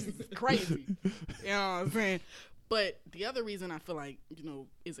 bitches is crazy. You know what I'm saying? But the other reason I feel like,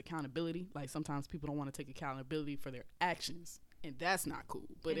 is accountability. Like sometimes people don't want to take accountability for their actions, and that's not cool.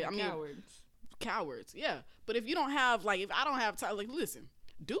 But cowards, yeah. But if you don't have, like, if I don't have time, like, listen,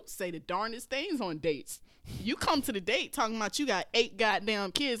 dudes say the darndest things on dates. You come to the date talking about you got 8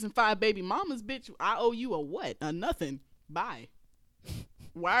 goddamn kids and 5 baby mamas, bitch. I owe you a what? A nothing. Bye.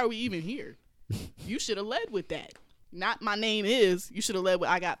 Why are we even here? You should have led with that. Not my name is. You should have led with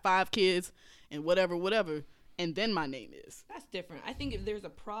I got 5 kids and whatever, and then my name is. That's different. I think if there's a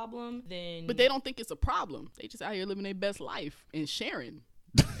problem, then... But they don't think it's a problem. They just out here living their best life and sharing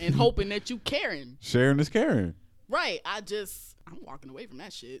and hoping that you caring. Sharing is caring. Right. I'm walking away from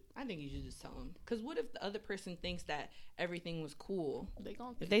that shit. I think you should just tell them. Because what if the other person thinks that everything was cool?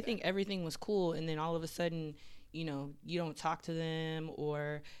 If they think everything was cool and then all of a sudden, you don't talk to them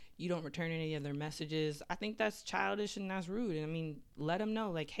or you don't return any of their messages, I think that's childish and that's rude. And I mean, let them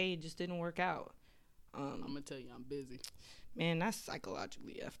know, like, hey, it just didn't work out. I'm going to tell you I'm busy. Man, that's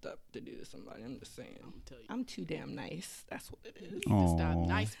psychologically effed up to do to somebody. I'm just saying. I'm tell you. I'm too damn nice. That's what it is. Stop.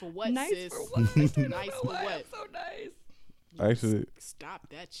 Nice for what, nice sis? For what? Nice for what? I'm so nice. Actually, stop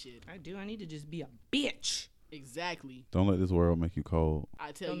that shit. I do. I need to just be a bitch. Exactly. Don't let this world make you cold.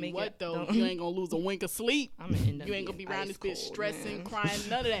 I tell you what, though, you ain't gonna lose a wink of sleep. I'm gonna end up you ain't gonna be around this bitch stressing, man. crying,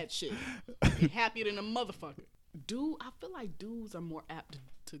 none of that shit. You're happier than a motherfucker. I feel like dudes are more apt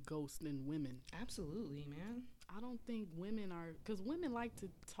to ghost than women. Absolutely, man. I don't think women are, because women like to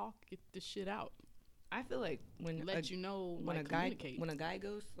get the shit out. I feel like when a guy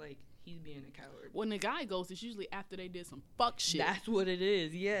goes, like, he's being a coward. When a guy ghosts, it's usually after they did some fuck shit. That's what it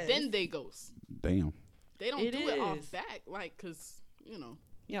is. Yes. Then they ghost. Damn. They don't do it off back, like, cause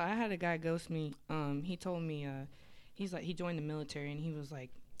Yeah, I had a guy ghost me. He told me, he's like, he joined the military and he was like,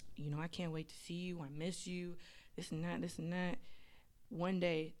 I can't wait to see you. I miss you. This and that.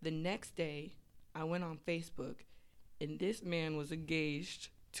 The next day, I went on Facebook, and this man was engaged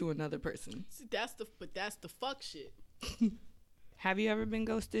to another person. See, that's the fuck shit. Have you ever been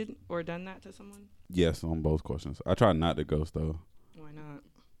ghosted or done that to someone? Yes, on both questions. I try not to ghost though. Why not?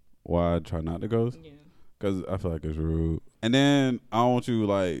 Why I try not to ghost? Yeah. Because I feel like it's rude. And then I don't want you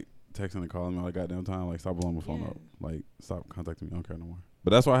like texting and calling me all the goddamn time. Like, stop blowing my phone up. Like, stop contacting me. I don't care no more. But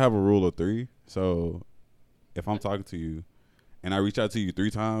that's why I have a rule of 3. So if I'm talking to you and I reach out to you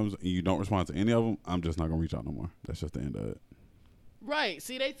 3 times and you don't respond to any of them, I'm just not going to reach out no more. That's just the end of it. Right.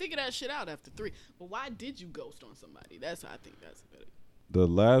 See, they figure that shit out after 3. But why did you ghost on somebody? I think that's better. The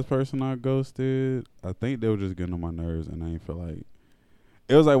last person I ghosted, I think they were just getting on my nerves, and I didn't feel like...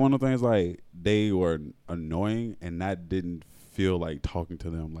 It was like one of the things, like, they were annoying, and I didn't feel like talking to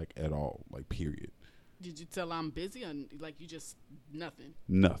them, like, at all. Like, period. Did you tell I'm busy, or, like, you just... Nothing?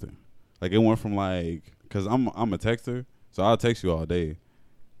 Nothing. Like, it went from, like... Because I'm a texter, so I'll text you all day.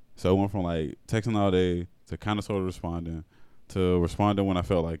 So it went from, like, texting all day to kind of sort of responding to responding when I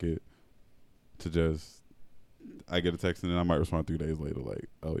felt like it to just... I get a text and then I might respond 3 days later, like,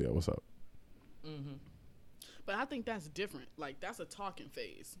 oh yeah, what's up? Mm-hmm. But I think that's different. Like, that's a talking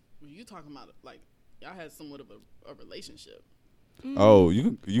phase. When you talking about, like, y'all had somewhat of a relationship. Mm. Oh,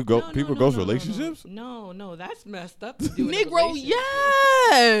 people ghost relationships? No, that's messed up. Negro,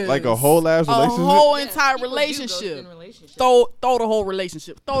 yes. Like a whole ass relationship? A whole entire relationship. Throw the whole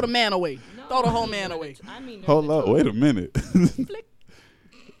relationship. Throw the man away. Throw the whole man away. Hold up, wait a minute. Flick.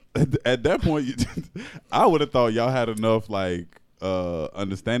 At that point, I would have thought y'all had enough like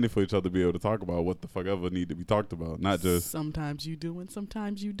understanding for each other to be able to talk about what the fuck ever need to be talked about, not just sometimes you do and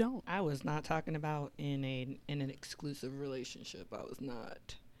sometimes you don't. I was not talking about in an exclusive relationship. I was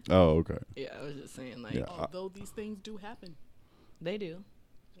not. Oh, okay. Yeah, I was just saying, like, although these things do happen, they do.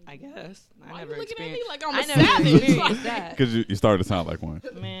 I guess. Why are you looking at me like I'm a savage? That. Because you started to sound like one.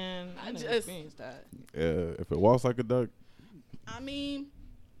 Man, I never experienced that. Yeah, if it walks like a duck. I mean,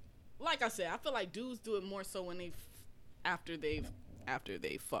 like I said, I feel like dudes do it more so when after they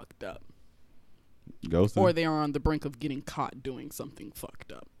fucked up. Ghosting? Or they are on the brink of getting caught doing something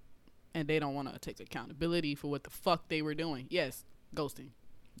fucked up. And they don't want to take accountability for what the fuck they were doing. Yes, ghosting.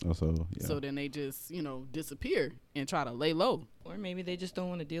 Also, yeah. So then they just, disappear and try to lay low. Or maybe they just don't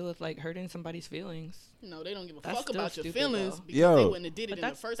want to deal with, like, hurting somebody's feelings. No, they don't give a fuck about your feelings though. because they wouldn't have did it in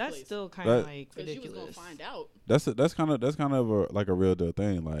the first place. That's still kind of, like, ridiculous. Because you was going to find out. That's kind of like a real deal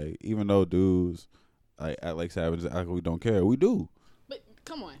thing. Like, even though dudes like act like savages, act like we don't care, we do. But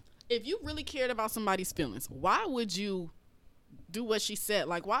come on. If you really cared about somebody's feelings, why would you do what she said?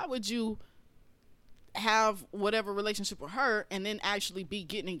 Like, why would you have whatever relationship with her and then actually be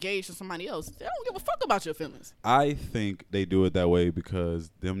getting engaged to somebody else? They don't give a fuck about your feelings. I think they do it that way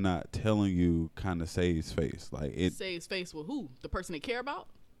because them not telling you kind of saves face. Like, it saves face with who? The person they care about?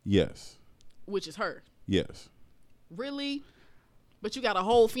 Yes. Which is her. Yes. Really? But you got a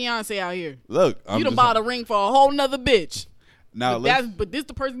whole fiance out here. Look, You done bought a ring for a whole nother bitch. Now, but this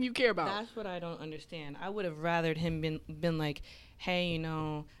the person you care about. That's what I don't understand. I would have rathered him been like, hey, you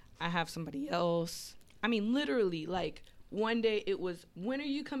know, I have somebody else. I mean, literally, like, one day it was, when are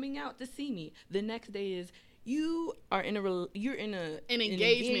you coming out to see me? The next day is, you're in an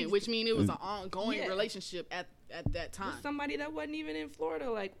engagement, which means it was an ongoing relationship at that time. With somebody that wasn't even in Florida.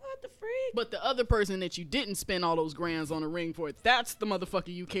 Like, what the freak? But the other person that you didn't spend all those grands on a ring for, that's the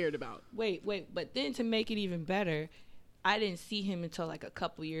motherfucker you cared about. Wait. But then to make it even better, I didn't see him until like a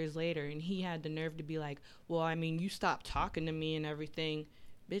couple years later, and he had the nerve to be like, well, I mean, you stopped talking to me and everything.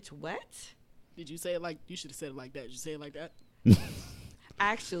 Bitch, what? Did you say it like, you should have said it like that. Did you say it like that?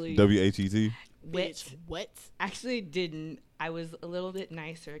 Actually. WHET? Bitch, what? Actually didn't. I was a little bit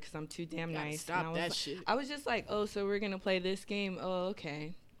nicer because I'm too damn nice. Stop that shit. I was just like, oh, so we're going to play this game? Oh,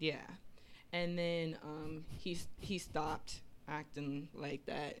 okay. Yeah. And then he stopped acting like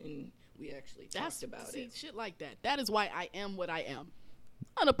that, and we actually talked about it. Shit like that. That is why I am what I am.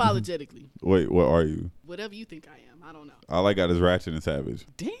 Unapologetically. Wait, what are you? Whatever you think I am. I don't know. All I got is ratchet and savage.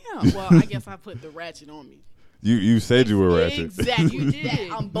 Damn. Well, I guess I put the ratchet on me. You said you were ratchet. Exactly. You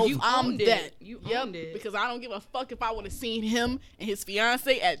did. I'm both. I'm that. You owned it. Because I don't give a fuck if I would have seen him and his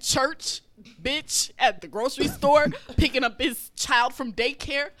fiance at church, bitch, at the grocery store, picking up his child from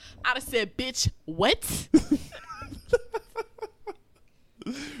daycare. I'd have said, bitch, what?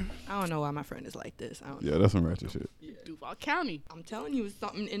 I don't know why my friend is like this. I don't know. Yeah, that's some ratchet shit. Yeah. Duval County. I'm telling you, it's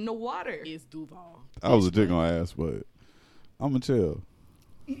something in the water. It's Duval. I was legit gonna ask, but I'm gonna chill.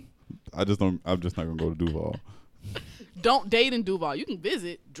 I'm just not gonna go to Duval. Don't date in Duval. You can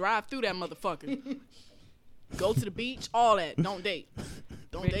visit, drive through that motherfucker. Go to the beach, all that. Don't date.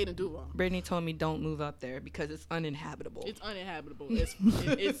 Don't date in Duval. Brittany told me don't move up there because it's uninhabitable. It's uninhabitable.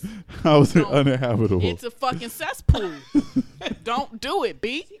 It's How is it uninhabitable? It's a fucking cesspool. Don't do it,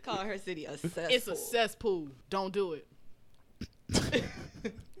 B. She called her city a cesspool. It's a cesspool. Don't do it.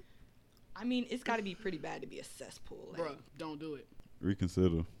 I mean, it's got to be pretty bad to be a cesspool. Bruh, don't do it.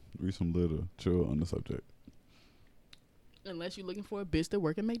 Reconsider. Read some litter. Chill on the subject. Unless you're looking for a bitch that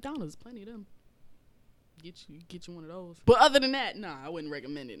work at McDonald's. Plenty of them. Get you one of those. But other than that, nah, I wouldn't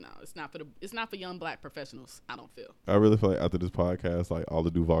recommend it. No, it's not for young black professionals. I don't feel. I really feel like after this podcast, like all the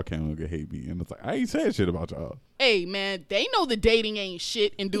Duval County will get hate me, and it's like I ain't saying shit about y'all. Hey man, they know the dating ain't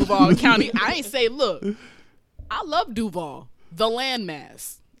shit in Duval County. I ain't say, look, I love Duval, the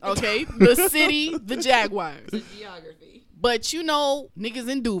landmass. Okay, the city, the Jaguars, The geography. But you know, niggas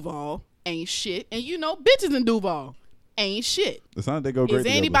in Duval ain't shit, and you know, bitches in Duval ain't shit. It's not they go great. Is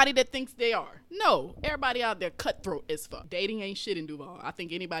there anybody that thinks they are? No. Everybody out there cutthroat as fuck. Dating ain't shit in Duval. I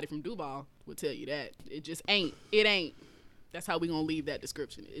think anybody from Duval would tell you that. It just ain't. It ain't. That's how we gonna leave that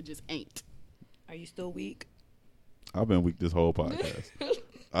description. It just ain't. Are you still weak? I've been weak this whole podcast.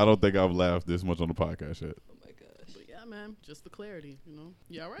 I don't think I've laughed this much on the podcast yet. Oh my gosh. But yeah, man, just the clarity, you know.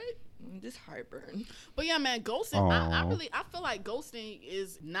 You all right? This heartburn. But yeah, man, ghosting. I feel like ghosting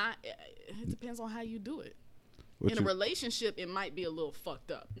is not. It depends on how you do it. In a relationship, it might be a little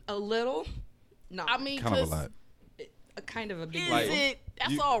fucked up. A little? No. I mean, kind of a lot. A kind of a big is deal. it?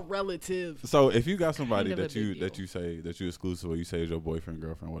 That's all relative. So if you got somebody Kind of that a you big deal. say that you exclusive, or you say is your boyfriend,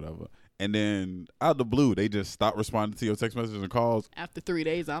 girlfriend, whatever, and then out of the blue they just stop responding to your text messages and calls. After 3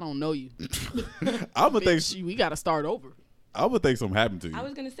 days, I don't know you. I would think we got to start over. I would think something happened to you. I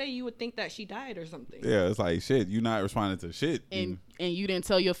was gonna say you would think that she died or something. Yeah, it's like shit. You not responding to shit, And you didn't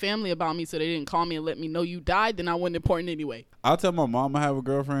tell your family about me, so they didn't call me and let me know you died. Then I wasn't important anyway. I'll tell my mom I have a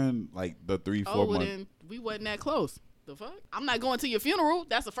girlfriend like the 3-4 Oh, well months. then we wasn't that close. The fuck? I'm not going to your funeral.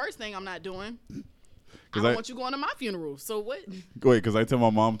 That's the first thing I'm not doing. I don't want you going to my funeral. So what? Wait, because I tell my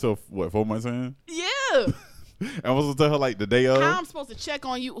mom till what 4 months in. Yeah. I was supposed to tell her like the day of. How I'm supposed to check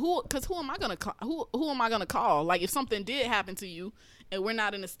on you? Who am I gonna call? Who am I gonna call? Like if something did happen to you, and we're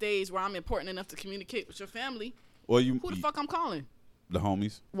not in a stage where I'm important enough to communicate with your family, Well, who the fuck I'm calling? The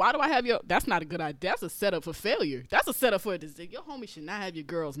homies. Why do I have your? That's not a good idea. That's a setup for failure. That's a setup for a disease. Your homie should not have your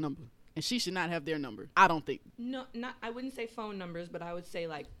girl's number, and she should not have their number. I don't think. No, not. I wouldn't say phone numbers, but I would say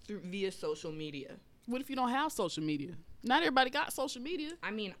like via social media. What if you don't have social media? Not everybody got social media.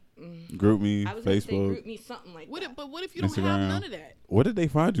 I mean, Group me, I was gonna say Facebook. group me, something like that. But what if you don't have Instagram. none of that? Where did they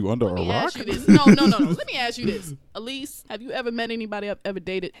find you under Let a me rock? ask you this. No. Let me ask you this. Elise, have you ever met anybody I've ever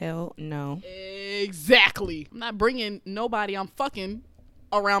dated? Hell no. Exactly. I'm not bringing nobody I'm fucking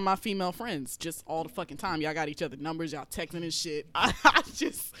around my female friends just all the fucking time. Y'all got each other numbers, y'all texting and shit. I'm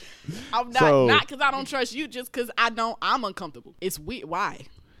not because I don't trust you, just because I'm uncomfortable. It's weird. Why?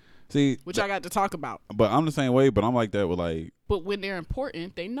 See, which I got to talk about. but I'm the same way. But I'm like that with like. But when they're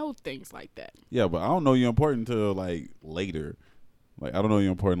important, they know things like that. Yeah, but I don't know you're important until like later. Like I don't know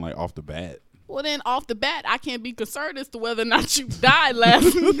you're important like off the bat. Well, then off the bat, I can't be concerned as to whether or not you died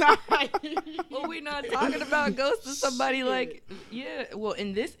last night. Well, we're not talking about ghosting somebody like, yeah. Well,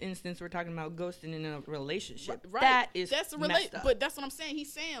 in this instance, we're talking about ghosting in a relationship. Right. That's a messed up. But that's what I'm saying.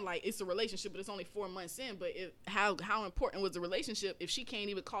 He's saying like it's a relationship, but it's only 4 months in. But how important was the relationship if she can't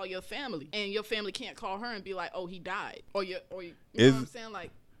even call your family and your family can't call her and be like, oh, he died, or you know what I'm saying?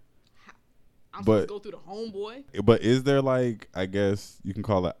 Like, I'm supposed to go through the homeboy. But is there like, I guess you can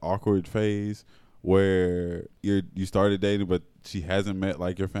call it awkward phase where you started dating, but she hasn't met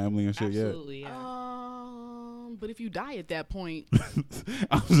like your family and shit Absolutely, yet? Yeah. But if you die at that point, you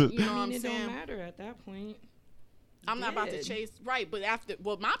know what I'm it saying? don't matter at that point. I'm not about to chase, right? But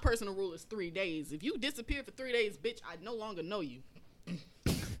my personal rule is 3 days. If you disappear for 3 days, bitch, I no longer know you,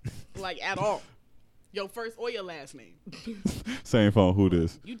 like at all. Your first or your last name. Same phone. Who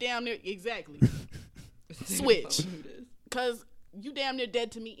this? You damn near exactly. Switch, cause you damn near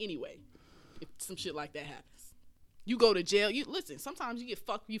dead to me anyway. If some shit like that happens, you go to jail. You listen. Sometimes you get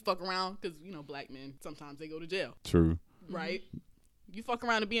fucked. You fuck around because black men sometimes they go to jail. True. Right. You fuck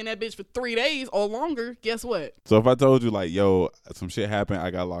around and be in that bitch for 3 days or longer. Guess what? So if I told you like, yo, some shit happened,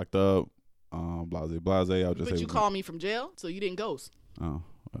 I got locked up, blase, I'll just say. But you called me from jail, so you didn't ghost. Oh.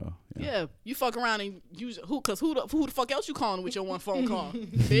 Well, yeah, you fuck around and use who the fuck else you calling with your one phone call,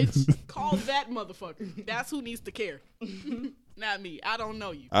 bitch? Call that motherfucker. That's who needs to care, not me. I don't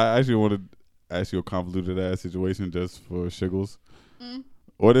know you. I actually want to ask you a convoluted ass situation just for shiggles.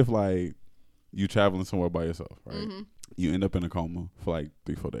 What if like you traveling somewhere by yourself, right? Mm-hmm. You end up in a coma for like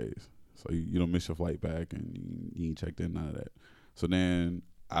 3-4 days, so you don't miss your flight back and you ain't checked in, none of that. So then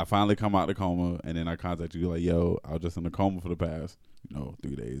I finally come out the coma and then I contact you like, yo, I was just in a coma for the past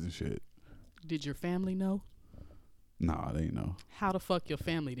 3 days and shit. Did your family know? Nah, they didn't know. How the fuck your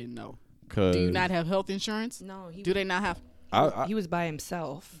family didn't know? Cause do you not have health insurance? No. Do they not have? He was by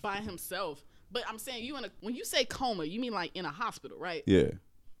himself. By himself. But I'm saying when you say coma, you mean like in a hospital, right? Yeah.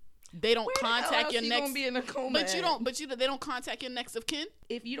 They don't contact your next. Be in a coma but you don't. But they don't contact your next of kin.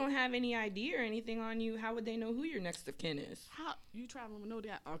 If you don't have any ID or anything on you, how would they know who your next of kin is? How you traveling with no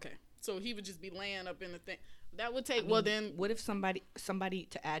dad? Okay, so he would just be laying up in the thing. That would take. Then what if somebody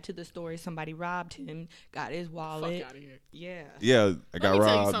to add to the story? Somebody robbed him, got his wallet. Fuck out of here. Yeah. Yeah, I got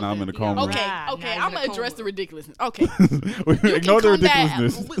robbed. Now I'm in a coma. Okay. I'm gonna address the ridiculousness. Okay. Ignore the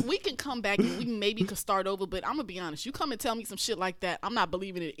ridiculousness. We can come back and we maybe could start over. But I'm gonna be honest. You come and tell me some shit like that, I'm not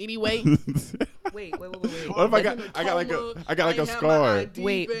believing it anyway. Wait. What if I got like a scar?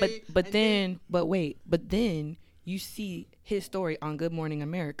 Wait, but then you see his story on Good Morning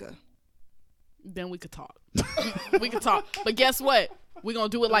America. Then we could talk. But guess what? We're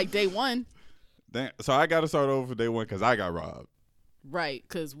going to do it like day one. So I got to start over day one because I got robbed. Right,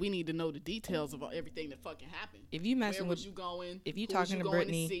 because we need to know the details of everything that fucking happened. If you messing with, you going? If you talking to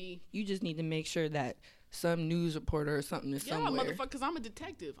Brittany, you just need to make sure that some news reporter or something is somewhere. Yeah, motherfucker, because I'm a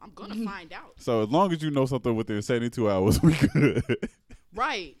detective. I'm going to find out. So as long as you know something within 72 hours, we good.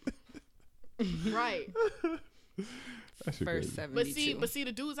 Right. Right. First 72. But see,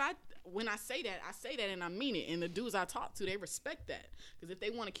 the dudes when I say that and I mean it. And the dudes I talk to, they respect that. Because if they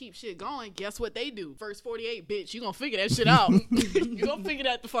want to keep shit going, guess what they do? First 48, bitch, you gonna figure that shit out. You gonna figure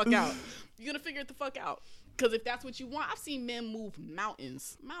that the fuck out. You're gonna figure it the fuck out. Because if that's what you want, I've seen men move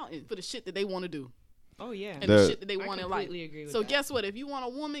mountains for the shit that they want to do. Oh yeah, and the shit that they want in life. Agree with so that. Guess what? If you want a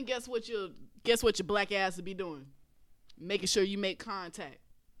woman, guess what your black ass would be doing? Making sure you make contact.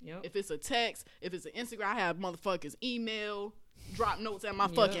 Yep. If it's a text, if it's an Instagram, I have motherfuckers email, drop notes at my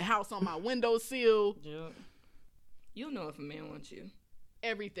fucking house on my windowsill. Yep. You'll know if a man wants you.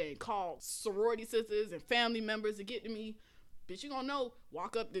 Everything. Call sorority sisters and family members to get to me. Bitch, you gonna know.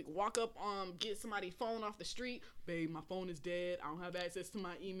 Walk up, get somebody's phone off the street. Babe, my phone is dead. I don't have access to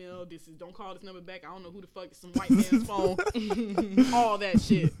my email. Don't call this number back. I don't know who the fuck is some white man's phone. All that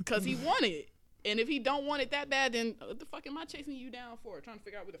shit. Cause he wanted it. And if he don't want it that bad, then what the fuck am I chasing you down for? Trying to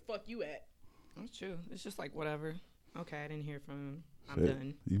figure out where the fuck you at. That's true. It's just like whatever. Okay, I didn't hear from him. I'm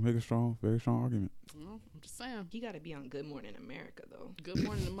done. You make a very strong argument. Well, I'm just saying. He got to be on Good Morning America, though. Good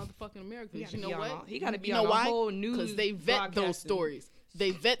Morning to motherfucking America. You know what? He got to be on a whole news. Because they vet those stories. They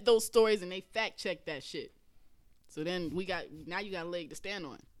vet those stories and they fact check that shit. So then now you got a leg to stand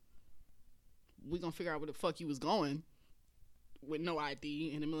on. We gonna figure out where the fuck you was going with no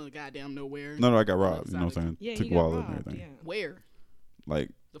ID in the middle of goddamn nowhere. No, I got robbed. You know what I'm saying? Yeah, Took he got wallet robbed, and everything. Yeah. Where? Like,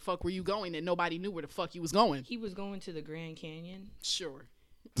 the fuck were you going that nobody knew where the fuck you was going? He was going to the Grand Canyon. Sure.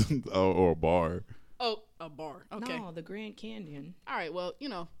 or a bar. Oh, a bar. Okay. No, the Grand Canyon. All right. Well,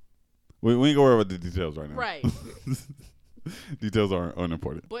 We ain't gonna worry about the details right now. Right. Details are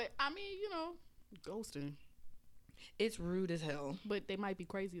unimportant. But I mean, ghosting. It's rude as hell. But they might be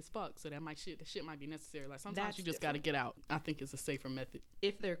crazy as fuck, so the shit might be necessary. Like sometimes That's you just gotta get out. I think it's a safer method.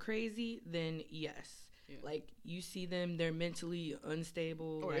 If they're crazy, then yes. Yeah. Like you see them, they're mentally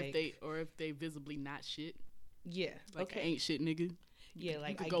unstable. Or if they visibly not shit. Yeah. Like ain't shit nigga. Yeah,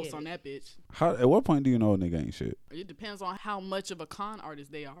 like you could ghost on that bitch. At what point do you know a nigga ain't shit? It depends on how much of a con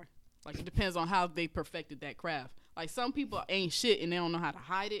artist they are. Like it depends on how they perfected that craft. Like some people ain't shit and they don't know how to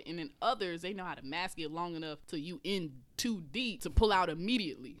hide it, and then others they know how to mask it long enough till you in too deep to pull out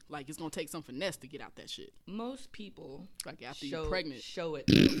immediately. Like it's gonna take some finesse to get out that shit. Most people like after you're pregnant show it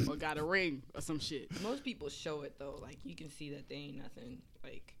or got a ring or some shit. Most people show it though. Like you can see that they ain't nothing.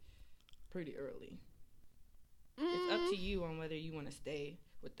 Like pretty early. It's up to you on whether you want to stay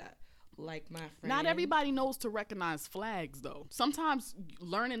with that. Like my friend. Not everybody knows to recognize flags though. Sometimes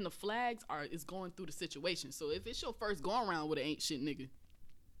learning the flags is going through the situation. So if it's your first go around with an ain't shit nigga,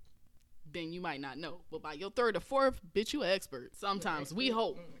 then you might not know. But by your third or fourth, bitch, you an expert. Sometimes we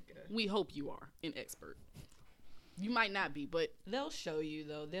hope you are an expert. You might not be, but they'll show you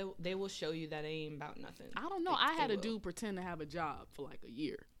though. They will show you that it ain't about nothing. I don't know. I had a dude pretend to have a job for like a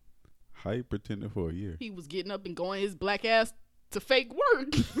year. How you pretending for a year? He was getting up and going his black ass to fake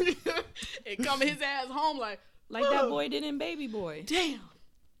work and coming his ass home like that boy did in Baby Boy. Damn,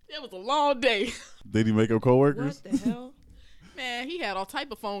 it was a long day. Did he make up coworkers? What the hell? Man, he had all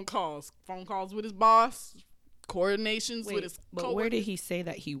type of phone calls with his boss, coordinations with his but coworkers. Where did he say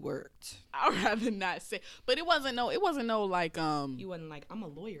that he worked? I'd rather not say. But it wasn't no like You wasn't like, I'm a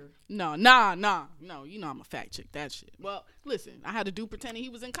lawyer. No, you know I'm a fact check that shit. Well, listen, I had to do pretending he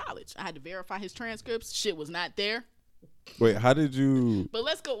was in college. I had to verify his transcripts. Shit was not there. Wait, how did you? But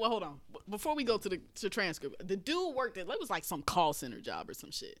let's go. Well, hold on. Before we go to the transcript, the dude worked at, it was like some call center job or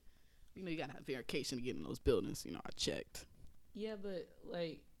some shit. You know, you gotta have verification to get in those buildings. You know, I checked. Yeah, but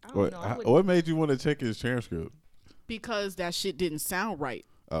like, I don't know. What made you want to check his transcript? Because that shit didn't sound right.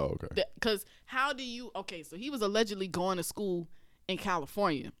 Oh, okay. Because how do you? Okay, so he was allegedly going to school in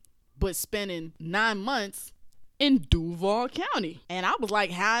California, but spending 9 months in Duval County. And I was like,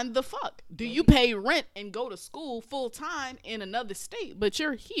 how in the fuck do you pay rent and go to school full time in another state, but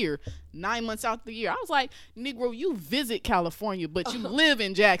you're here 9 months out the year? I was like, Negro, you visit California, but you live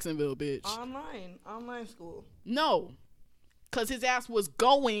in Jacksonville, bitch. Online school. No, because his ass was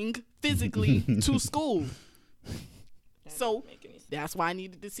going physically to school. So that's why I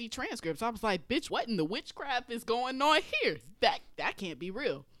needed to see transcripts. I was like, bitch, what in the witchcraft is going on here? That can't be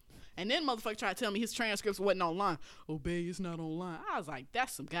real. And then motherfucker tried to tell me his transcripts wasn't online. Oh, babe, it's not online. I was like,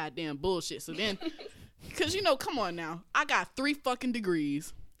 that's some goddamn bullshit. So then, because, come on now. I got 3 fucking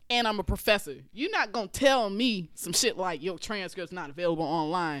degrees, and I'm a professor. You're not going to tell me some shit like your transcript's not available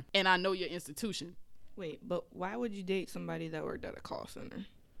online, and I know your institution. Wait, but why would you date somebody that worked at a call center?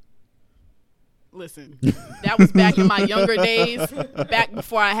 Listen, that was back in my younger days, back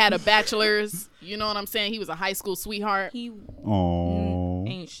before I had a bachelor's. You know what I'm saying? He was a high school sweetheart. He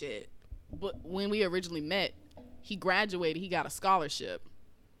ain't shit. But when we originally met, he graduated. He got a scholarship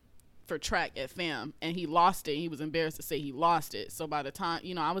for track at FAM, and he lost it. He was embarrassed to say he lost it. So by the time,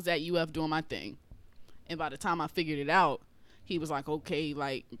 I was at UF doing my thing, and by the time I figured it out, he was like, okay,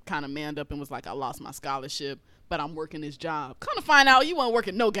 like kind of manned up and was like, I lost my scholarship, but I'm working this job. Come to find out, you weren't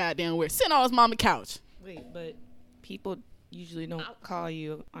working no goddamn where. Sitting on his mama couch. Wait, but people usually don't call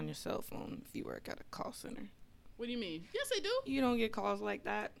you on your cell phone if you work at a call center. What do you mean? Yes, they do. You don't get calls like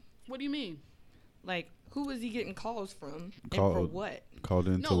that. What do you mean? Like, who is he getting calls from and for what? Called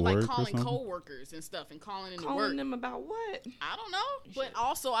into no, work like or calling something? coworkers and stuff and calling into work. Calling them about what? I don't know. But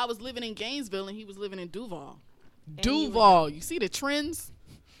also, I was living in Gainesville and he was living in Duval. And Duval, you see the trends?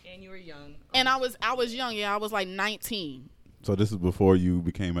 And you were young. And I was young. Yeah, I was like 19. So this is before you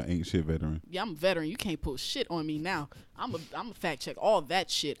became an ain't shit veteran. Yeah, I'm a veteran. You can't pull shit on me now. I'm a fact check all that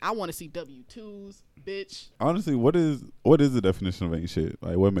shit. I want to see W-2s, bitch. Honestly, what is the definition of ain't shit?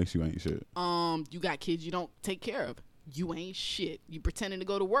 Like, what makes you ain't shit? You got kids you don't take care of. You ain't shit. You pretending to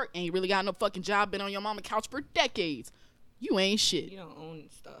go to work and you really got no fucking job, been on your mama couch for decades. You ain't shit. You don't own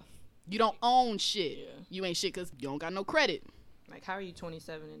stuff. You don't own shit. Yeah. You ain't shit because you don't got no credit. Like, how are you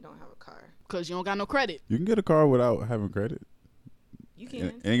 27 and don't have a car? Because you don't got no credit. You can get a car without having credit. You can.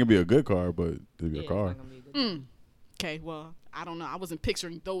 It ain't gonna be a good car, but it'll be a car. It's not gonna be a good car. Okay, well, I don't know. I wasn't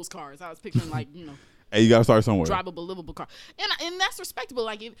picturing those cars. I was picturing like, Hey, you gotta start somewhere. drivable, livable car. And that's respectable.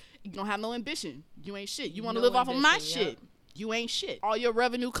 Like, if you don't have no ambition, you ain't shit. You want to No live off of my ambition, shit. You ain't shit. All your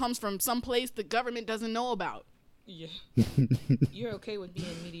revenue comes from some place the government doesn't know about. Yeah. You're okay with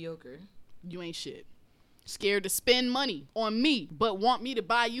being mediocre. You ain't shit. Scared to spend money on me, but want me to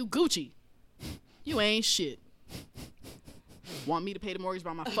buy you Gucci. You ain't shit. Want me to pay the mortgage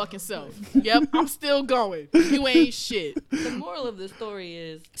by my fucking self. Yep, I'm still going. You ain't shit. The moral of the story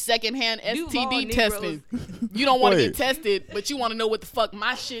is secondhand Duval STD Negroes. testing. You don't want to Wait. get tested, but you want to know what the fuck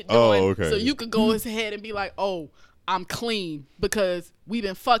my shit doing. Oh, okay. So you could go ahead and be like, oh, I'm clean because we've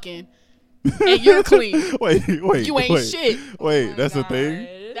been fucking and you're clean. Wait. You ain't shit. Wait, Oh that's my a thing?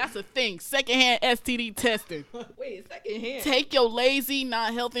 God. That's a thing. Secondhand STD testing. Wait, secondhand. Take your lazy,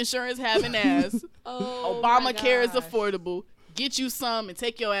 not health insurance having ass. Oh, my Obamacare is gosh. affordable. Get you some and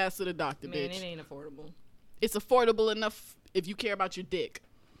take your ass to the doctor, Man, bitch. it ain't affordable. It's affordable enough if you care about your dick.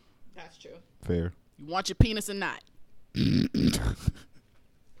 That's true. Fair. You want your penis or not?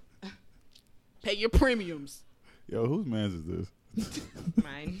 Pay your premiums. Yo, whose man's is this?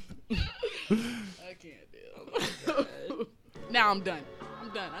 Mine. I can't deal. Now I'm done.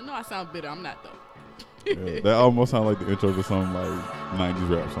 I know I sound bitter. I'm not though. Yeah, that almost sounds like the intro to some like 90s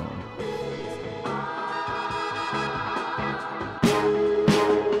rap song.